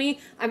fucking funny.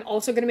 I'm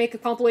also going to make a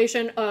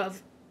compilation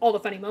of all the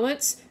funny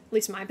moments, at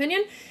least in my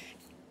opinion.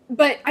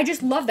 But I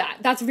just love that.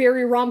 That's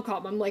very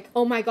rom-com. I'm like,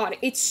 oh my god,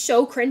 it's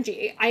so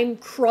cringy. I'm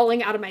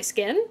crawling out of my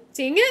skin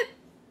seeing it.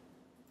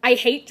 I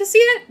hate to see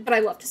it, but I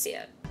love to see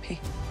it.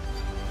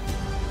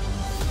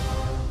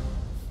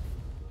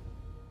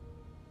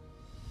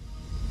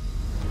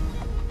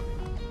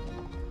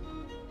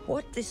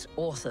 What this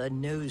author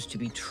knows to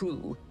be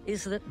true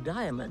is that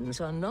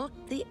diamonds are not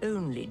the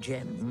only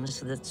gems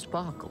that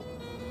sparkle.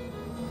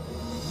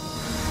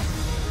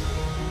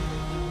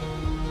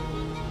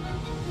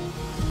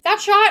 That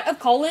shot of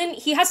Polin,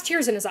 he has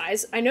tears in his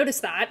eyes. I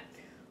noticed that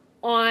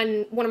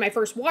on one of my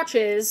first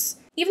watches.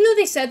 Even though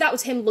they said that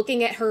was him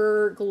looking at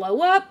her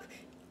glow up,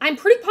 I'm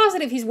pretty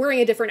positive he's wearing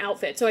a different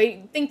outfit, so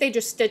I think they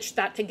just stitched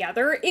that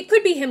together. It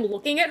could be him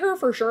looking at her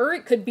for sure.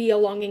 It could be a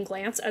longing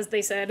glance, as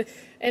they said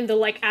in the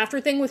like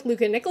after thing with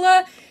Luke and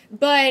Nicola,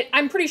 but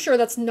I'm pretty sure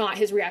that's not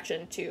his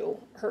reaction to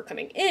her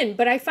coming in.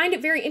 But I find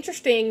it very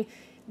interesting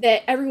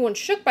that everyone's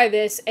shook by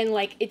this and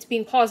like it's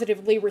being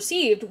positively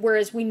received,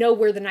 whereas we know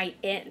where the night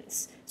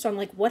ends. So I'm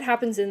like, what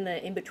happens in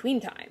the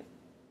in-between time?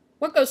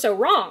 What goes so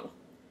wrong?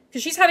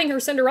 Because she's having her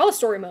Cinderella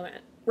story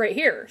moment right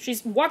here.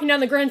 She's walking down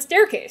the grand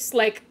staircase,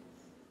 like,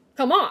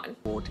 come on.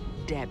 Lord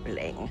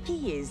Debbling.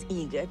 He is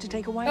eager to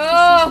take a wife.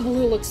 Oh,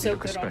 Blue looks so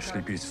good on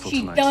especially her. beautiful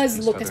She tonight, does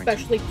Miss look Featherington.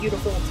 especially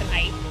beautiful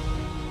tonight.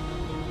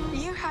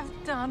 You have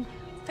done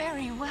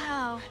very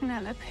well,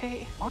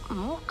 Penelope. What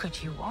more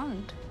could you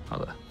want?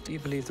 Mother, do you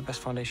believe the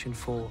best foundation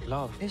for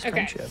love is Okay,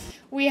 friendship?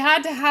 we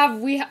had to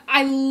have,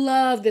 I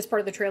love this part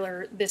of the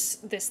trailer,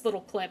 this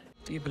little clip.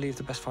 Do you believe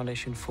the best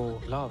foundation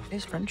for love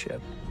is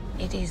friendship?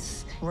 It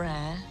is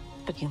rare,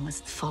 but you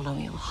must follow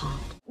your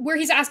heart. Where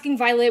he's asking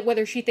Violet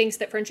whether she thinks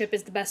that friendship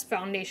is the best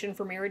foundation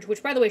for marriage,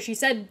 which, by the way, she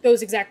said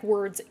those exact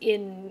words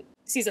in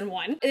season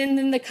 1. And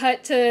then the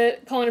cut to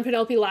Polin and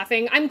Penelope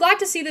laughing. I'm glad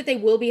to see that they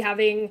will be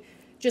having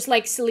just,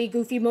 like, silly,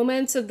 goofy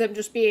moments of them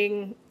just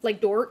being,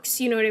 like, dorks,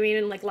 you know what I mean?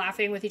 And, like,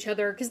 laughing with each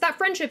other. Because that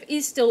friendship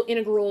is still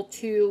integral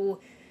to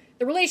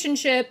the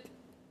relationship.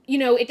 You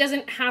know, it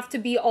doesn't have to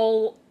be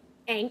all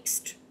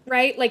angst,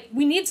 right? Like,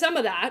 we need some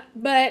of that,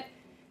 but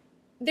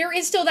there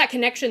is still that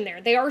connection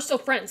there. They are still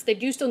friends. They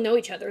do still know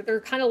each other. They're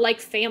kind of like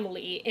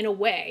family in a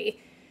way.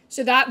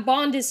 So that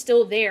bond is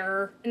still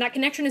there, and that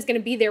connection is going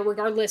to be there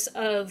regardless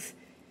of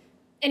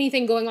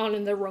anything going on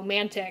in the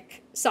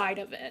romantic side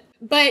of it.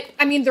 But,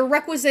 I mean, the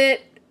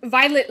requisite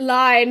Violet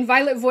line,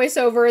 Violet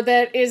voiceover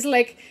that is,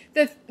 like,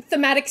 the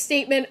thematic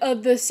statement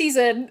of the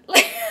season.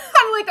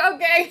 I'm like,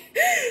 okay.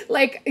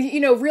 Like, you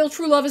know, real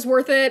true love is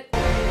worth it.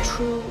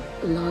 True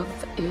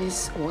love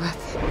is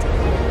worth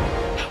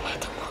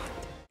it.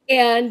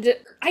 And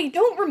I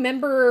don't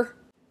remember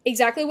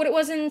exactly what it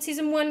was in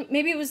season 1.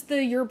 Maybe it was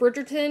the You're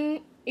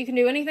Bridgerton, you can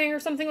do anything or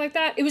something like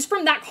that. It was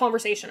from that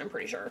conversation, I'm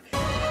pretty sure.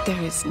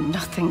 There is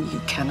nothing you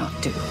cannot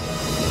do.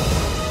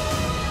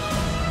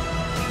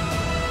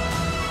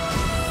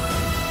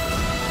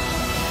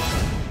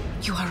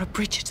 You are a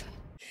Bridgerton.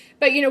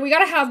 But, you know, we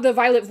gotta have the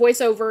Violet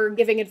voiceover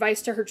giving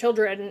advice to her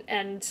children,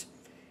 and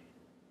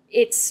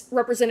it's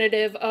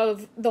representative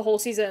of the whole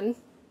season.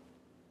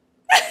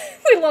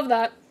 We love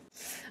that.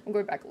 I'm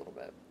going back a little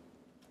bit.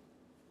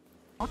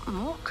 What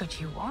more could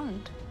you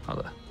want?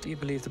 Mother, do you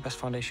believe the best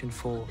foundation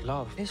for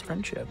love is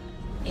friendship?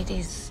 It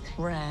is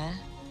rare,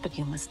 but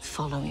you must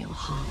follow your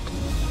heart.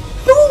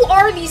 Who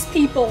are these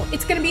people?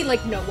 It's gonna be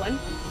like no one.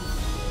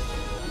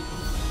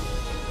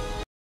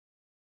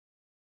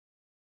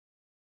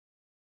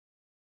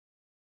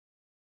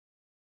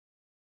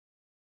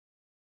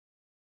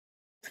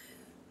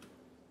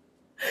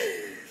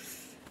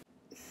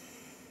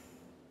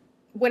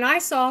 When I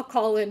saw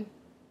Colin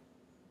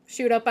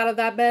shoot up out of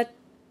that bed,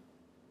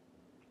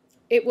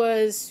 it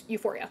was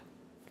euphoria.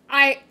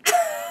 I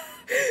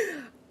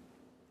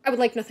would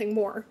like nothing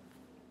more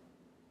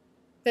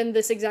than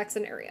this exact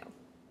scenario.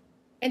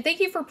 And thank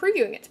you for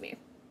previewing it to me,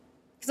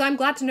 because I'm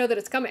glad to know that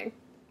it's coming,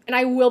 and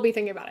I will be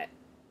thinking about it.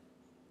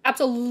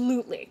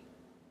 Absolutely.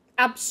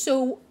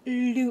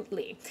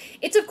 Absolutely.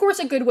 It's, of course,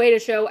 a good way to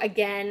show,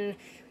 again,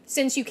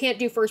 since you can't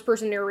do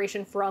first-person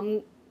narration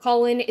from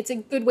Colin, it's a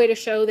good way to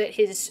show that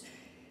his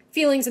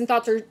feelings and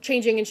thoughts are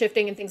changing and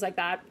shifting and things like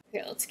that.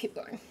 Okay, let's keep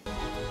going.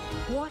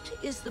 What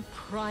is the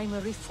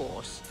primary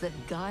force that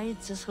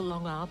guides us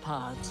along our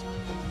paths?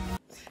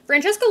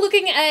 Francesca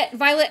looking at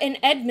Violet and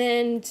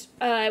Edmund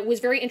was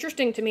very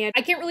interesting to me.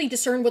 I can't really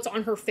discern what's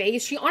on her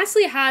face. She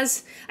honestly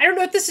has, I don't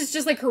know if this is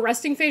just like her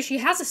resting face, she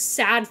has a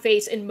sad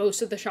face in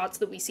most of the shots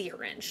that we see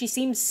her in. She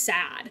seems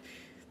sad,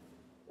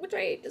 which I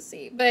hate to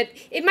see, but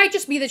it might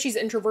just be that she's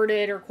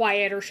introverted or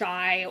quiet or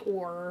shy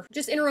or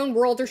just in her own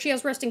world, or she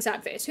has resting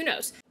sad face, who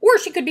knows? Or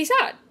she could be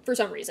sad for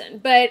some reason,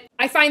 but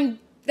I find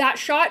that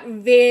shot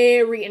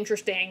very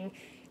interesting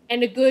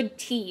and a good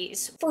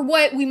tease for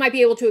what we might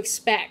be able to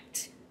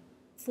expect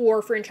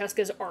for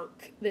Francesca's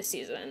arc this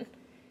season.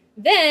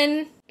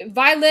 Then,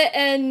 Violet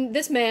and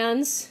this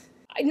man's.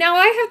 Now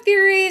I have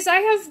theories, I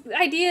have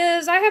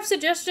ideas, I have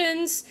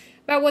suggestions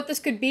about what this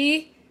could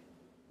be,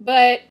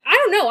 but I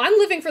don't know, I'm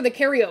living for the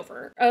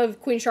carryover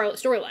of Queen Charlotte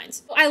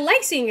storylines. I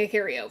like seeing a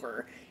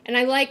carryover, and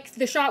I like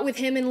the shot with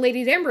him and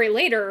Lady Danbury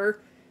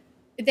later.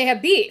 They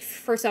have beef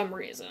for some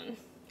reason.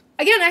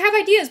 Again, I have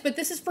ideas, but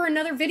this is for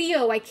another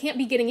video. I can't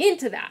be getting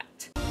into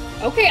that.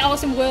 Okay,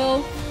 Allison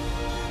Will.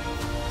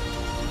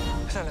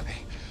 Penelope.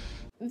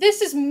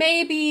 This is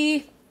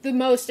maybe the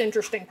most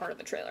interesting part of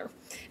the trailer.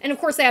 And of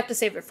course they have to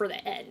save it for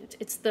the end.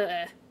 It's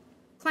the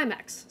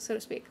climax, so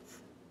to speak.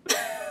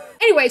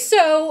 Anyway,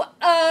 so,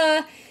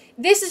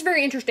 this is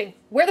very interesting.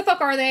 Where the fuck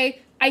are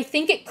they? I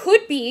think it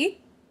could be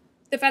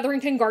the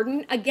Featherington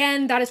Garden.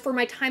 Again, that is for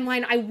my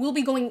timeline. I will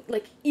be going,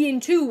 like,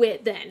 into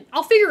it then.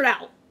 I'll figure it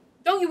out.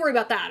 Don't you worry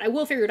about that. I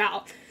will figure it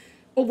out.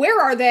 But where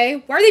are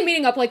they? Why are they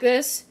meeting up like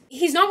this?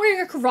 He's not wearing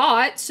a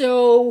cravat,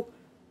 so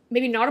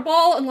maybe not a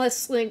ball,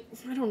 unless, like,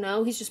 I don't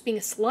know, he's just being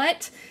a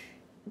slut.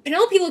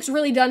 Penelope looks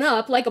really done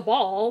up, like a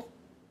ball.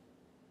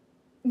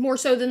 More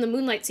so than the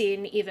moonlight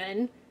scene,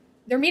 even.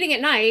 They're meeting at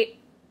night.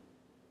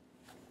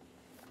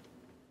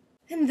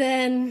 And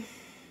then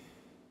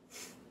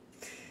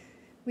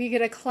we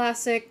get a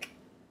classic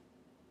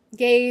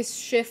gaze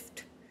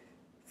shift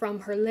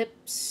from her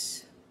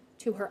lips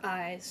to her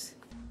eyes.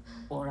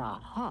 Or our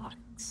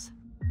hearts.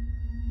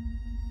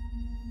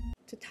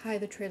 To tie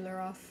the trailer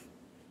off.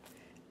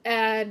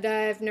 And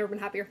I've never been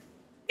happier.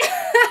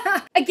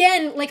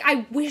 Again, like,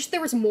 I wish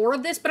there was more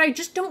of this, but I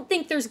just don't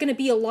think there's gonna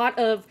be a lot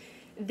of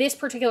this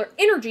particular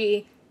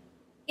energy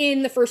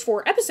in the first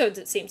 4 episodes,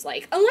 it seems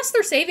like. Unless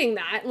they're saving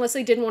that, unless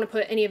they didn't want to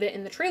put any of it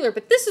in the trailer,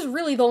 but this is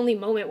really the only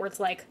moment where it's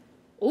like,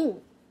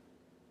 ooh,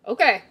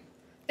 okay.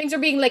 Things are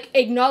being, like,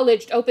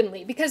 acknowledged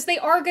openly, because they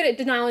are good at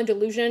denial and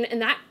delusion,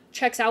 and that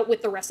checks out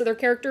with the rest of their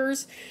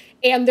characters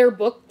and their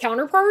book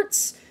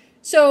counterparts.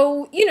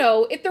 So, you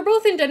know, if they're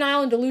both in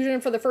denial and delusion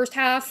for the first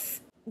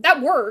half,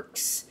 that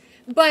works.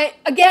 But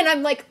again,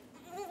 I'm like,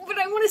 but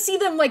I want to see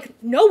them, like,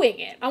 knowing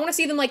it. I want to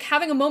see them, like,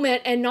 having a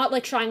moment and not,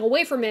 like, shying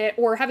away from it,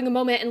 or having a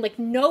moment and, like,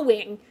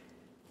 knowing,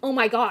 oh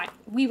my god,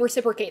 we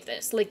reciprocate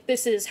this. Like,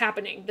 this is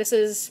happening. This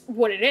is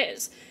what it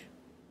is.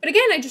 But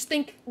again, I just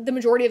think the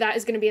majority of that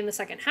is going to be in the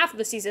second half of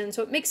the season,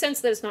 so it makes sense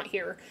that it's not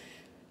here.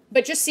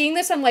 But just seeing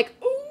this, I'm like,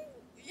 oh,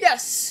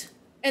 yes.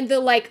 And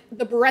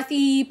the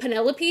breathy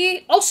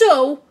Penelope.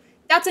 Also,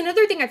 that's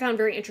another thing I found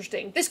very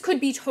interesting. This could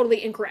be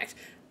totally incorrect.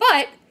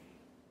 But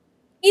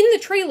in the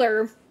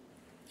trailer,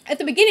 at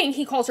the beginning,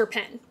 he calls her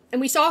Pen. And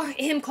we saw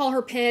him call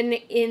her Pen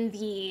in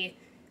the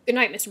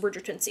Goodnight, Mr.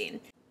 Bridgerton scene.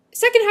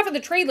 Second half of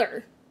the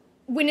trailer,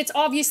 when it's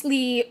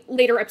obviously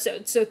later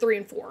episodes, so 3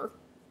 and 4,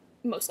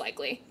 most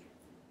likely,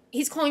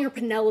 he's calling her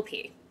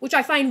Penelope, which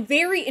I find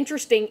very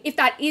interesting if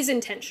that is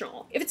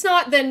intentional. If it's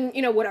not, then,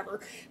 you know, whatever.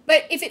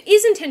 But if it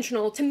is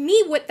intentional, to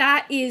me, what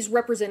that is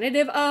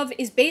representative of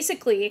is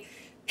basically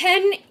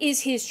Pen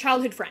is his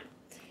childhood friend,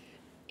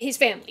 his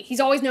family.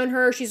 He's always known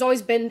her. She's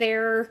always been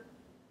there.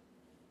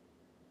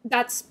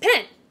 That's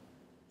Pen.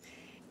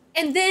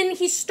 And then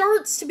he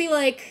starts to be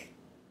like,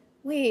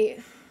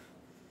 wait.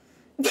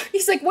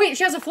 He's like, wait,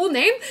 she has a full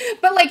name?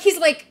 But, like, he's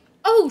like,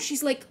 oh,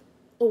 she's, like,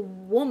 a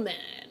woman.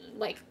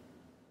 Like,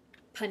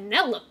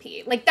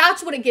 Penelope. Like,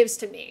 that's what it gives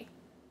to me.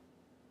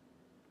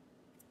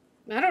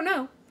 I don't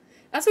know.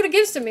 That's what it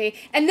gives to me.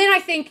 And then I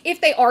think if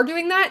they are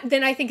doing that,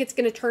 then I think it's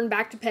going to turn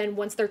back to Pen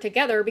once they're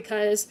together,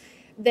 because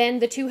then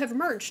the two have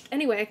merged.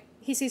 Anyway,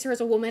 he sees her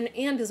as a woman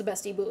and as a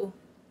bestie boo.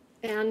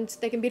 And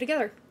they can be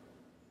together.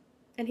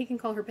 And he can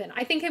call her Pen.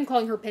 I think him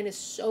calling her Pen is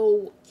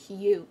so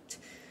cute.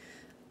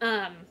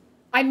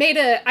 I made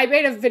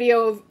a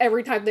video of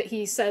every time that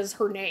he says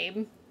her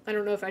name. I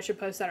don't know if I should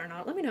post that or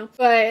not. Let me know.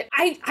 But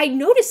I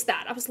noticed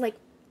that. I was like,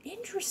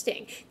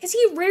 interesting. Because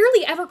he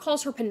rarely ever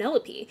calls her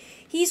Penelope.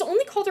 He's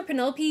only called her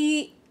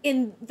Penelope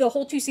in the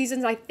whole 2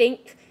 seasons, I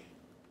think,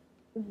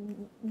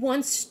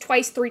 once,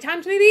 twice, 3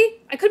 times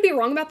maybe. I could be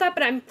wrong about that,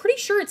 but I'm pretty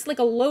sure it's like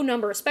a low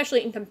number,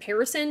 especially in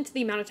comparison to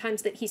the amount of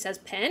times that he says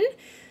Pen.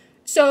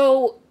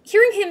 So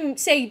hearing him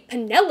say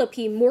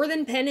Penelope more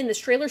than Pen in this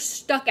trailer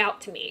stuck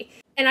out to me.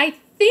 And I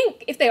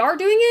think if they are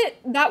doing it,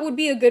 that would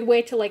be a good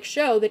way to, like,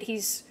 show that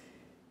he's,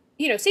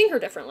 you know, seeing her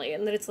differently,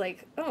 and that it's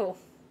like, oh,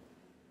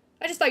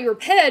 I just thought you were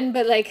Pen,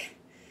 but, like,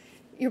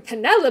 you're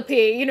Penelope,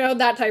 you know,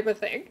 that type of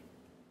thing.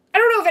 I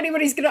don't know if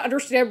anybody's gonna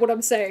understand what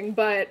I'm saying,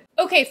 but...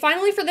 Okay,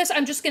 finally for this,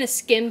 I'm just gonna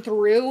skim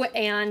through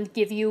and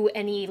give you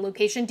any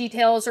location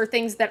details or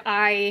things that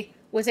I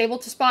was able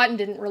to spot and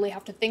didn't really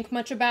have to think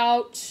much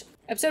about.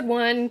 Episode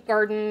 1,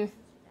 garden,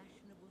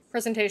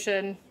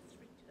 presentation,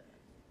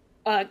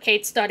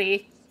 Kate's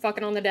study,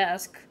 fucking on the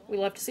desk. We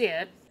love to see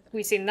it.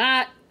 We've seen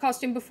that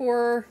costume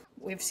before.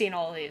 We've seen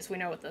all of these. We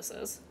know what this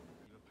is.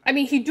 I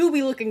mean, he do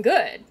be looking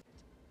good.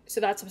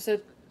 So that's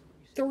episode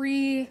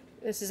 3.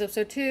 This is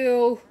episode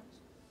 2.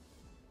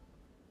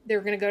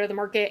 They're gonna go to the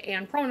market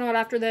and promenade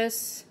after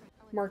this.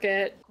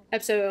 Market,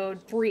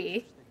 episode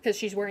 3, because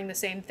she's wearing the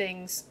same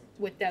things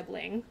with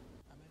Debling.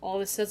 All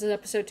this says is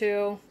episode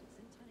 2.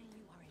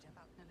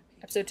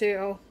 Episode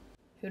 2.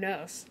 Who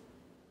knows?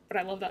 But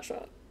I love that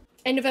shot.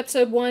 End of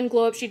episode 1,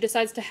 glow up she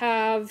decides to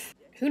have.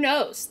 Who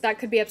knows? That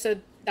could be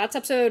episode... That's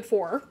episode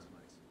 4.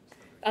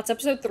 That's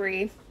episode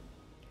 3.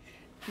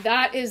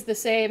 That is the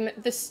same...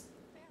 This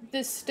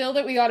still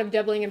that we got of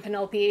Debling and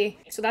Penelope.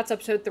 So that's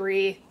episode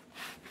 3.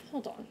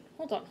 Hold on.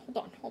 Hold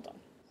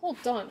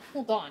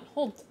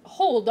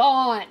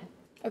on.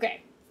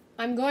 Okay.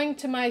 I'm going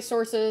to my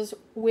sources.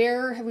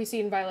 Where have we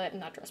seen Violet in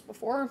that dress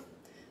before?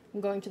 I'm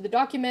going to the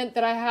document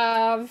that I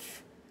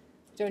have.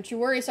 Don't you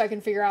worry, so I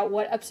can figure out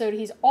what episode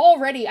he's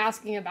already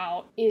asking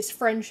about. Is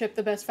friendship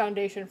the best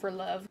foundation for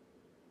love?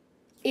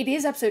 It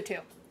is episode 2.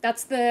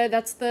 That's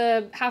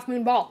the Half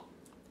Moon Ball.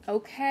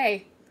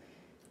 Okay.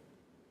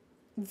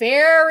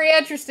 Very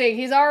interesting.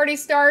 He's already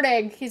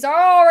starting.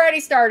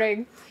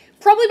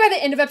 Probably by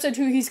the end of episode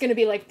 2, he's gonna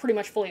be, like, pretty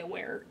much fully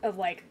aware of,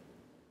 like,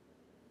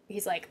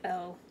 he's like,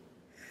 oh,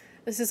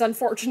 this is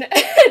unfortunate.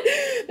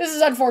 This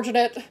is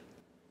unfortunate.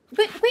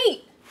 But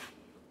wait,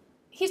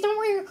 he's not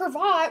wearing a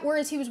cravat,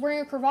 whereas he was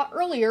wearing a cravat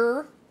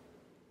earlier.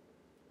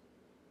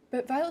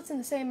 But Violet's in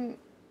the same...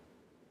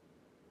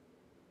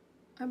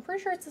 I'm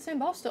pretty sure it's the same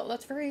ball still.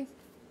 That's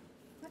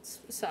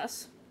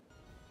sus.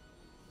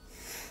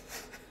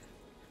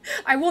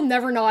 I will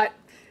never not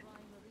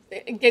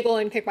giggle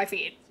and kick my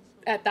feet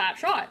at that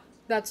shot.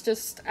 That's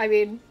just, I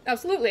mean,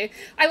 absolutely.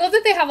 I love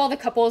that they have all the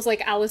couples,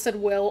 like Alice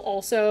and Will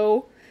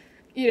also,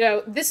 you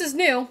know, this is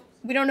new.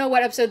 We don't know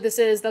what episode this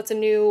is. That's a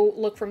new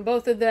look from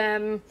both of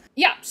them.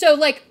 Yeah, so,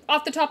 like,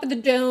 off the top of the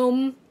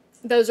dome,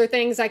 those are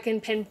things I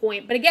can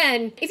pinpoint. But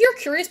again, if you're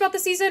curious about the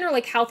season or,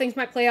 like, how things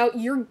might play out,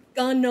 you're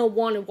gonna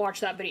want to watch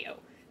that video.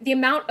 The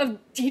amount of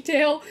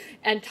detail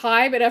and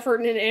time and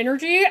effort and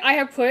energy I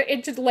have put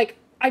into, like,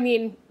 I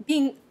mean,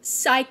 being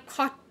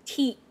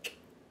psychotic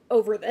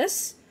over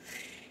this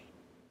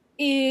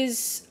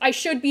is, I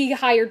should be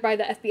hired by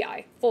the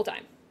FBI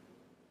full-time.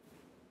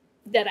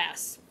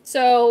 Deadass.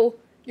 So,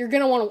 you're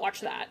gonna want to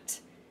watch that.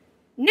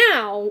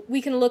 Now,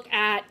 we can look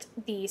at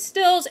the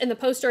stills and the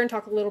poster and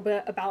talk a little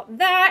bit about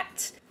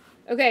that.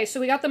 Okay, so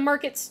we got the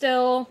market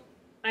still.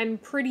 I'm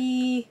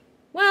pretty...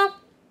 Well,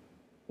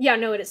 yeah,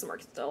 no, it is the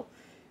market still.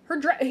 Her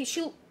dress...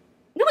 No,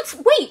 it's...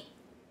 Wait!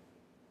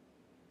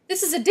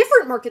 This is a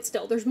different market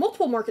still. There's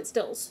multiple market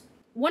stills.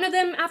 One of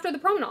them after the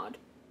promenade.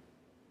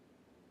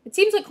 It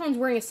seems like Colin's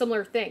wearing a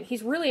similar thing.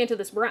 He's really into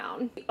this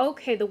brown.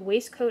 Okay, the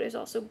waistcoat is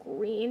also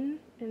green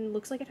and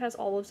looks like it has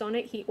olives on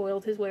it. He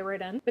oiled his way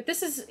right in. But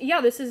this is,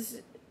 yeah, this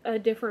is a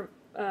different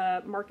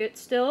market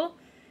still.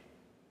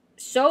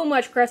 So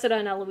much Cressida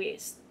and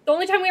Eloise. The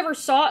only time we ever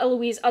saw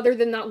Eloise other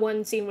than that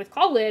one scene with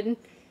Colin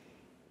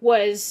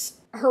was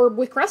her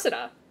with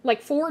Cressida.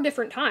 Like 4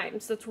 different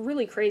times. That's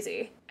really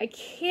crazy. I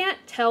can't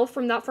tell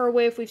from that far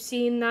away if we've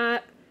seen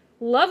that.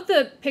 Love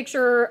the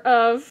picture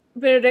of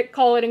Benedict,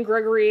 Colin, and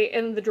Gregory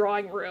in the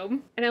drawing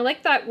room. And I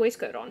like that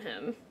waistcoat on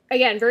him.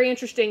 Again, very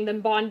interesting,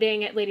 them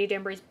bonding at Lady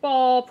Danbury's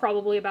ball,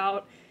 probably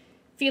about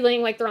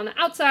feeling like they're on the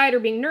outside or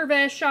being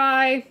nervous,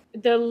 shy.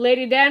 The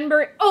Lady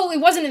Danbury, oh, it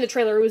wasn't in the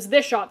trailer, it was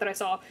this shot that I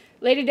saw.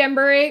 Lady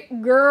Danbury,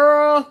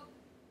 girl,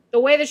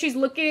 the way that she's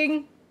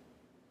looking,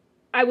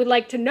 I would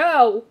like to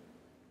know,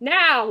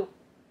 now,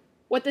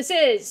 what this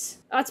is.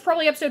 That's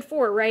probably episode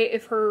 4, right,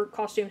 if her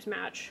costumes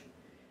match.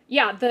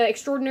 Yeah, the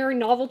extraordinary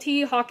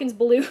novelty Hawkins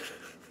balloon.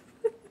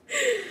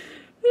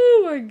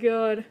 Oh my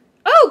god.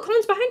 Oh,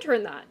 Colin's behind her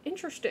in that.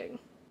 Interesting.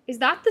 Is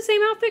that the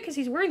same outfit? Because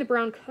he's wearing the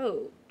brown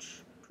coat.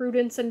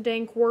 Prudence and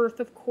Dankworth,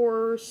 of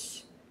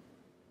course.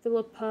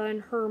 Philippa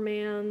and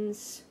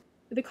Hermans.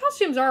 The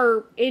costumes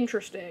are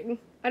interesting.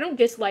 I don't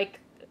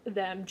dislike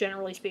them,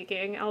 generally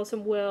speaking. Alice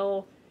and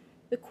Will,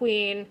 the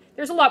Queen.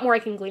 There's a lot more I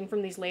can glean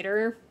from these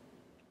later.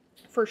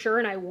 For sure,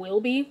 and I will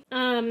be.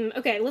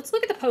 Okay, let's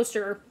look at the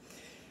poster.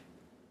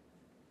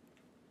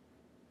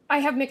 I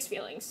have mixed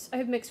feelings.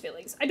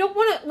 I don't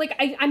want to, like,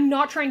 I'm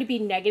not trying to be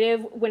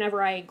negative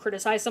whenever I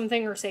criticize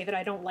something or say that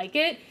I don't like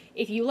it.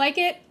 If you like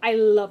it, I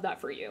love that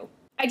for you.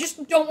 I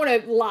just don't want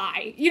to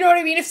lie. You know what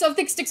I mean? If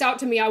something sticks out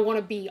to me, I want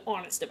to be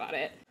honest about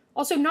it.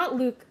 Also, not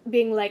Luke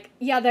being like,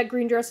 yeah, that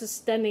green dress is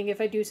stunning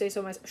if I do say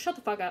so myself. Shut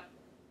the fuck up.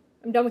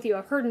 I'm done with you.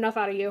 I've heard enough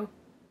out of you.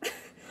 I'm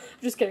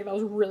just kidding. That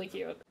was really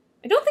cute.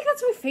 I don't think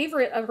that's my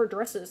favorite of her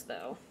dresses,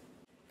 though.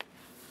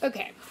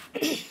 Okay.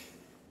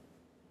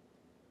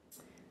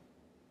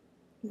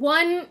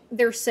 1,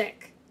 they're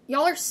sick.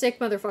 Y'all are sick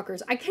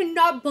motherfuckers. I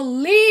cannot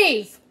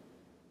believe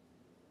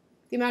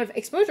the amount of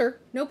exposure,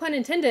 no pun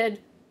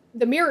intended,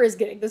 the mirror is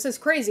getting. This is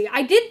crazy.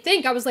 I did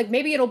think, I was like,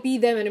 maybe it'll be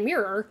them in a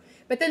mirror,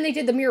 but then they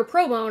did the mirror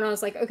promo, and I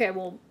was like, okay,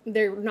 well,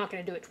 they're not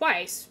going to do it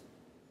twice.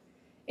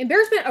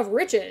 Embarrassment of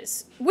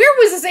riches. Where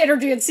was this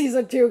energy in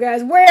season 2,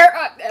 guys?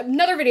 Where?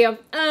 Another video.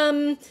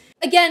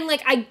 Again,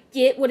 like, I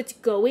get what it's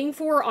going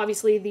for.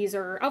 Obviously, these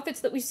are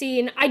outfits that we've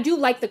seen. I do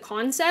like the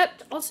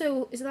concept.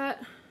 Also, is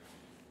that...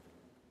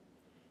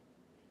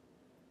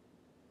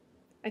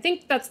 I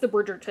think that's the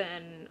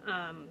Bridgerton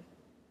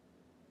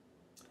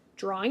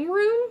drawing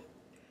room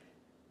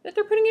that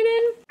they're putting it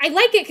in. I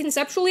like it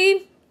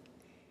conceptually.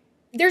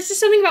 There's just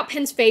something about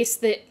Penn's face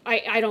that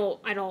I don't,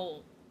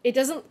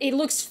 it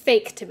looks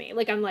fake to me.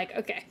 Like, I'm like,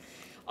 okay.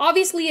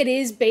 Obviously, it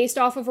is based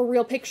off of a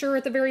real picture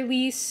at the very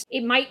least.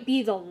 It might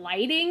be the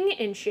lighting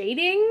and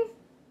shading.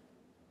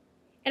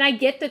 And I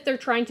get that they're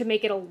trying to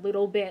make it a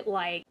little bit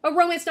like a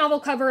romance novel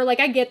cover. Like,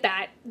 I get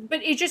that.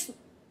 But it just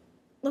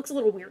looks a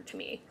little weird to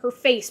me. Her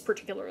face,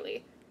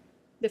 particularly.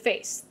 The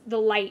face. The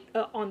light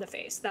on the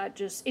face. That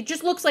just... It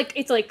just looks like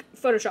it's, like,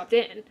 photoshopped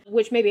in.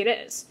 Which maybe it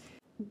is.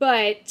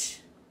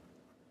 But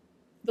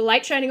the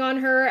light shining on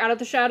her out of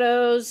the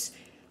shadows...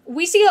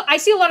 I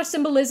see a lot of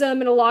symbolism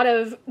and a lot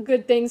of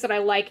good things that I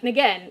like. And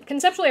again,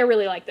 conceptually, I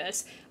really like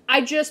this. I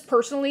just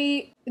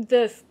personally...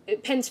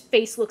 Penn's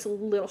face looks a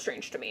little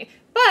strange to me.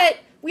 But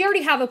we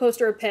already have a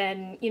poster of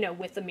Penn, you know,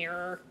 with the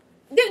mirror...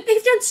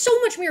 They've done so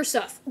much mirror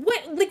stuff.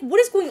 What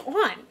is going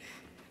on?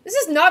 This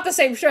is not the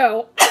same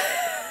show.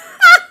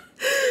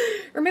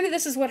 Or maybe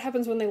this is what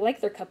happens when they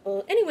like their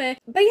couple. Anyway,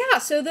 but yeah,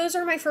 so those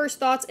are my first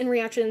thoughts and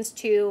reactions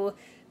to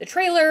the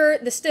trailer,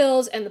 the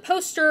stills, and the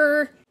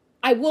poster.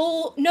 I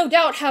will no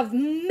doubt have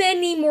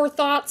many more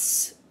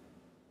thoughts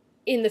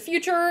in the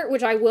future,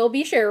 which I will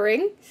be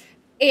sharing.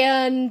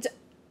 And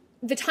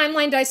the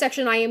timeline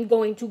dissection, I am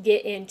going to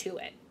get into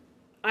it.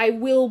 I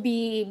will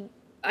be,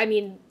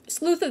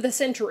 sleuth of the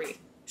century.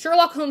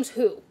 Sherlock Holmes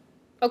who?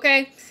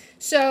 Okay?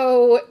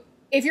 So,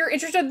 if you're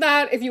interested in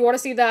that, if you want to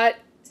see that,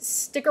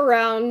 stick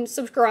around,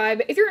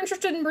 subscribe. If you're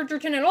interested in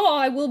Bridgerton at all,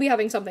 I will be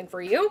having something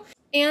for you.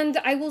 And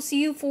I will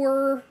see you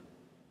for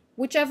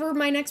whichever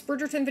my next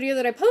Bridgerton video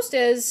that I post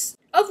is,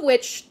 of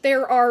which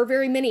there are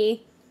very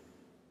many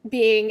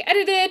being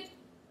edited,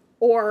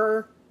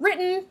 or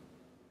written,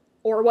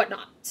 or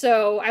whatnot.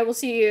 So, I will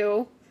see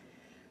you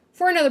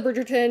for another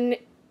Bridgerton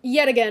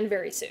yet again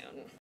very soon.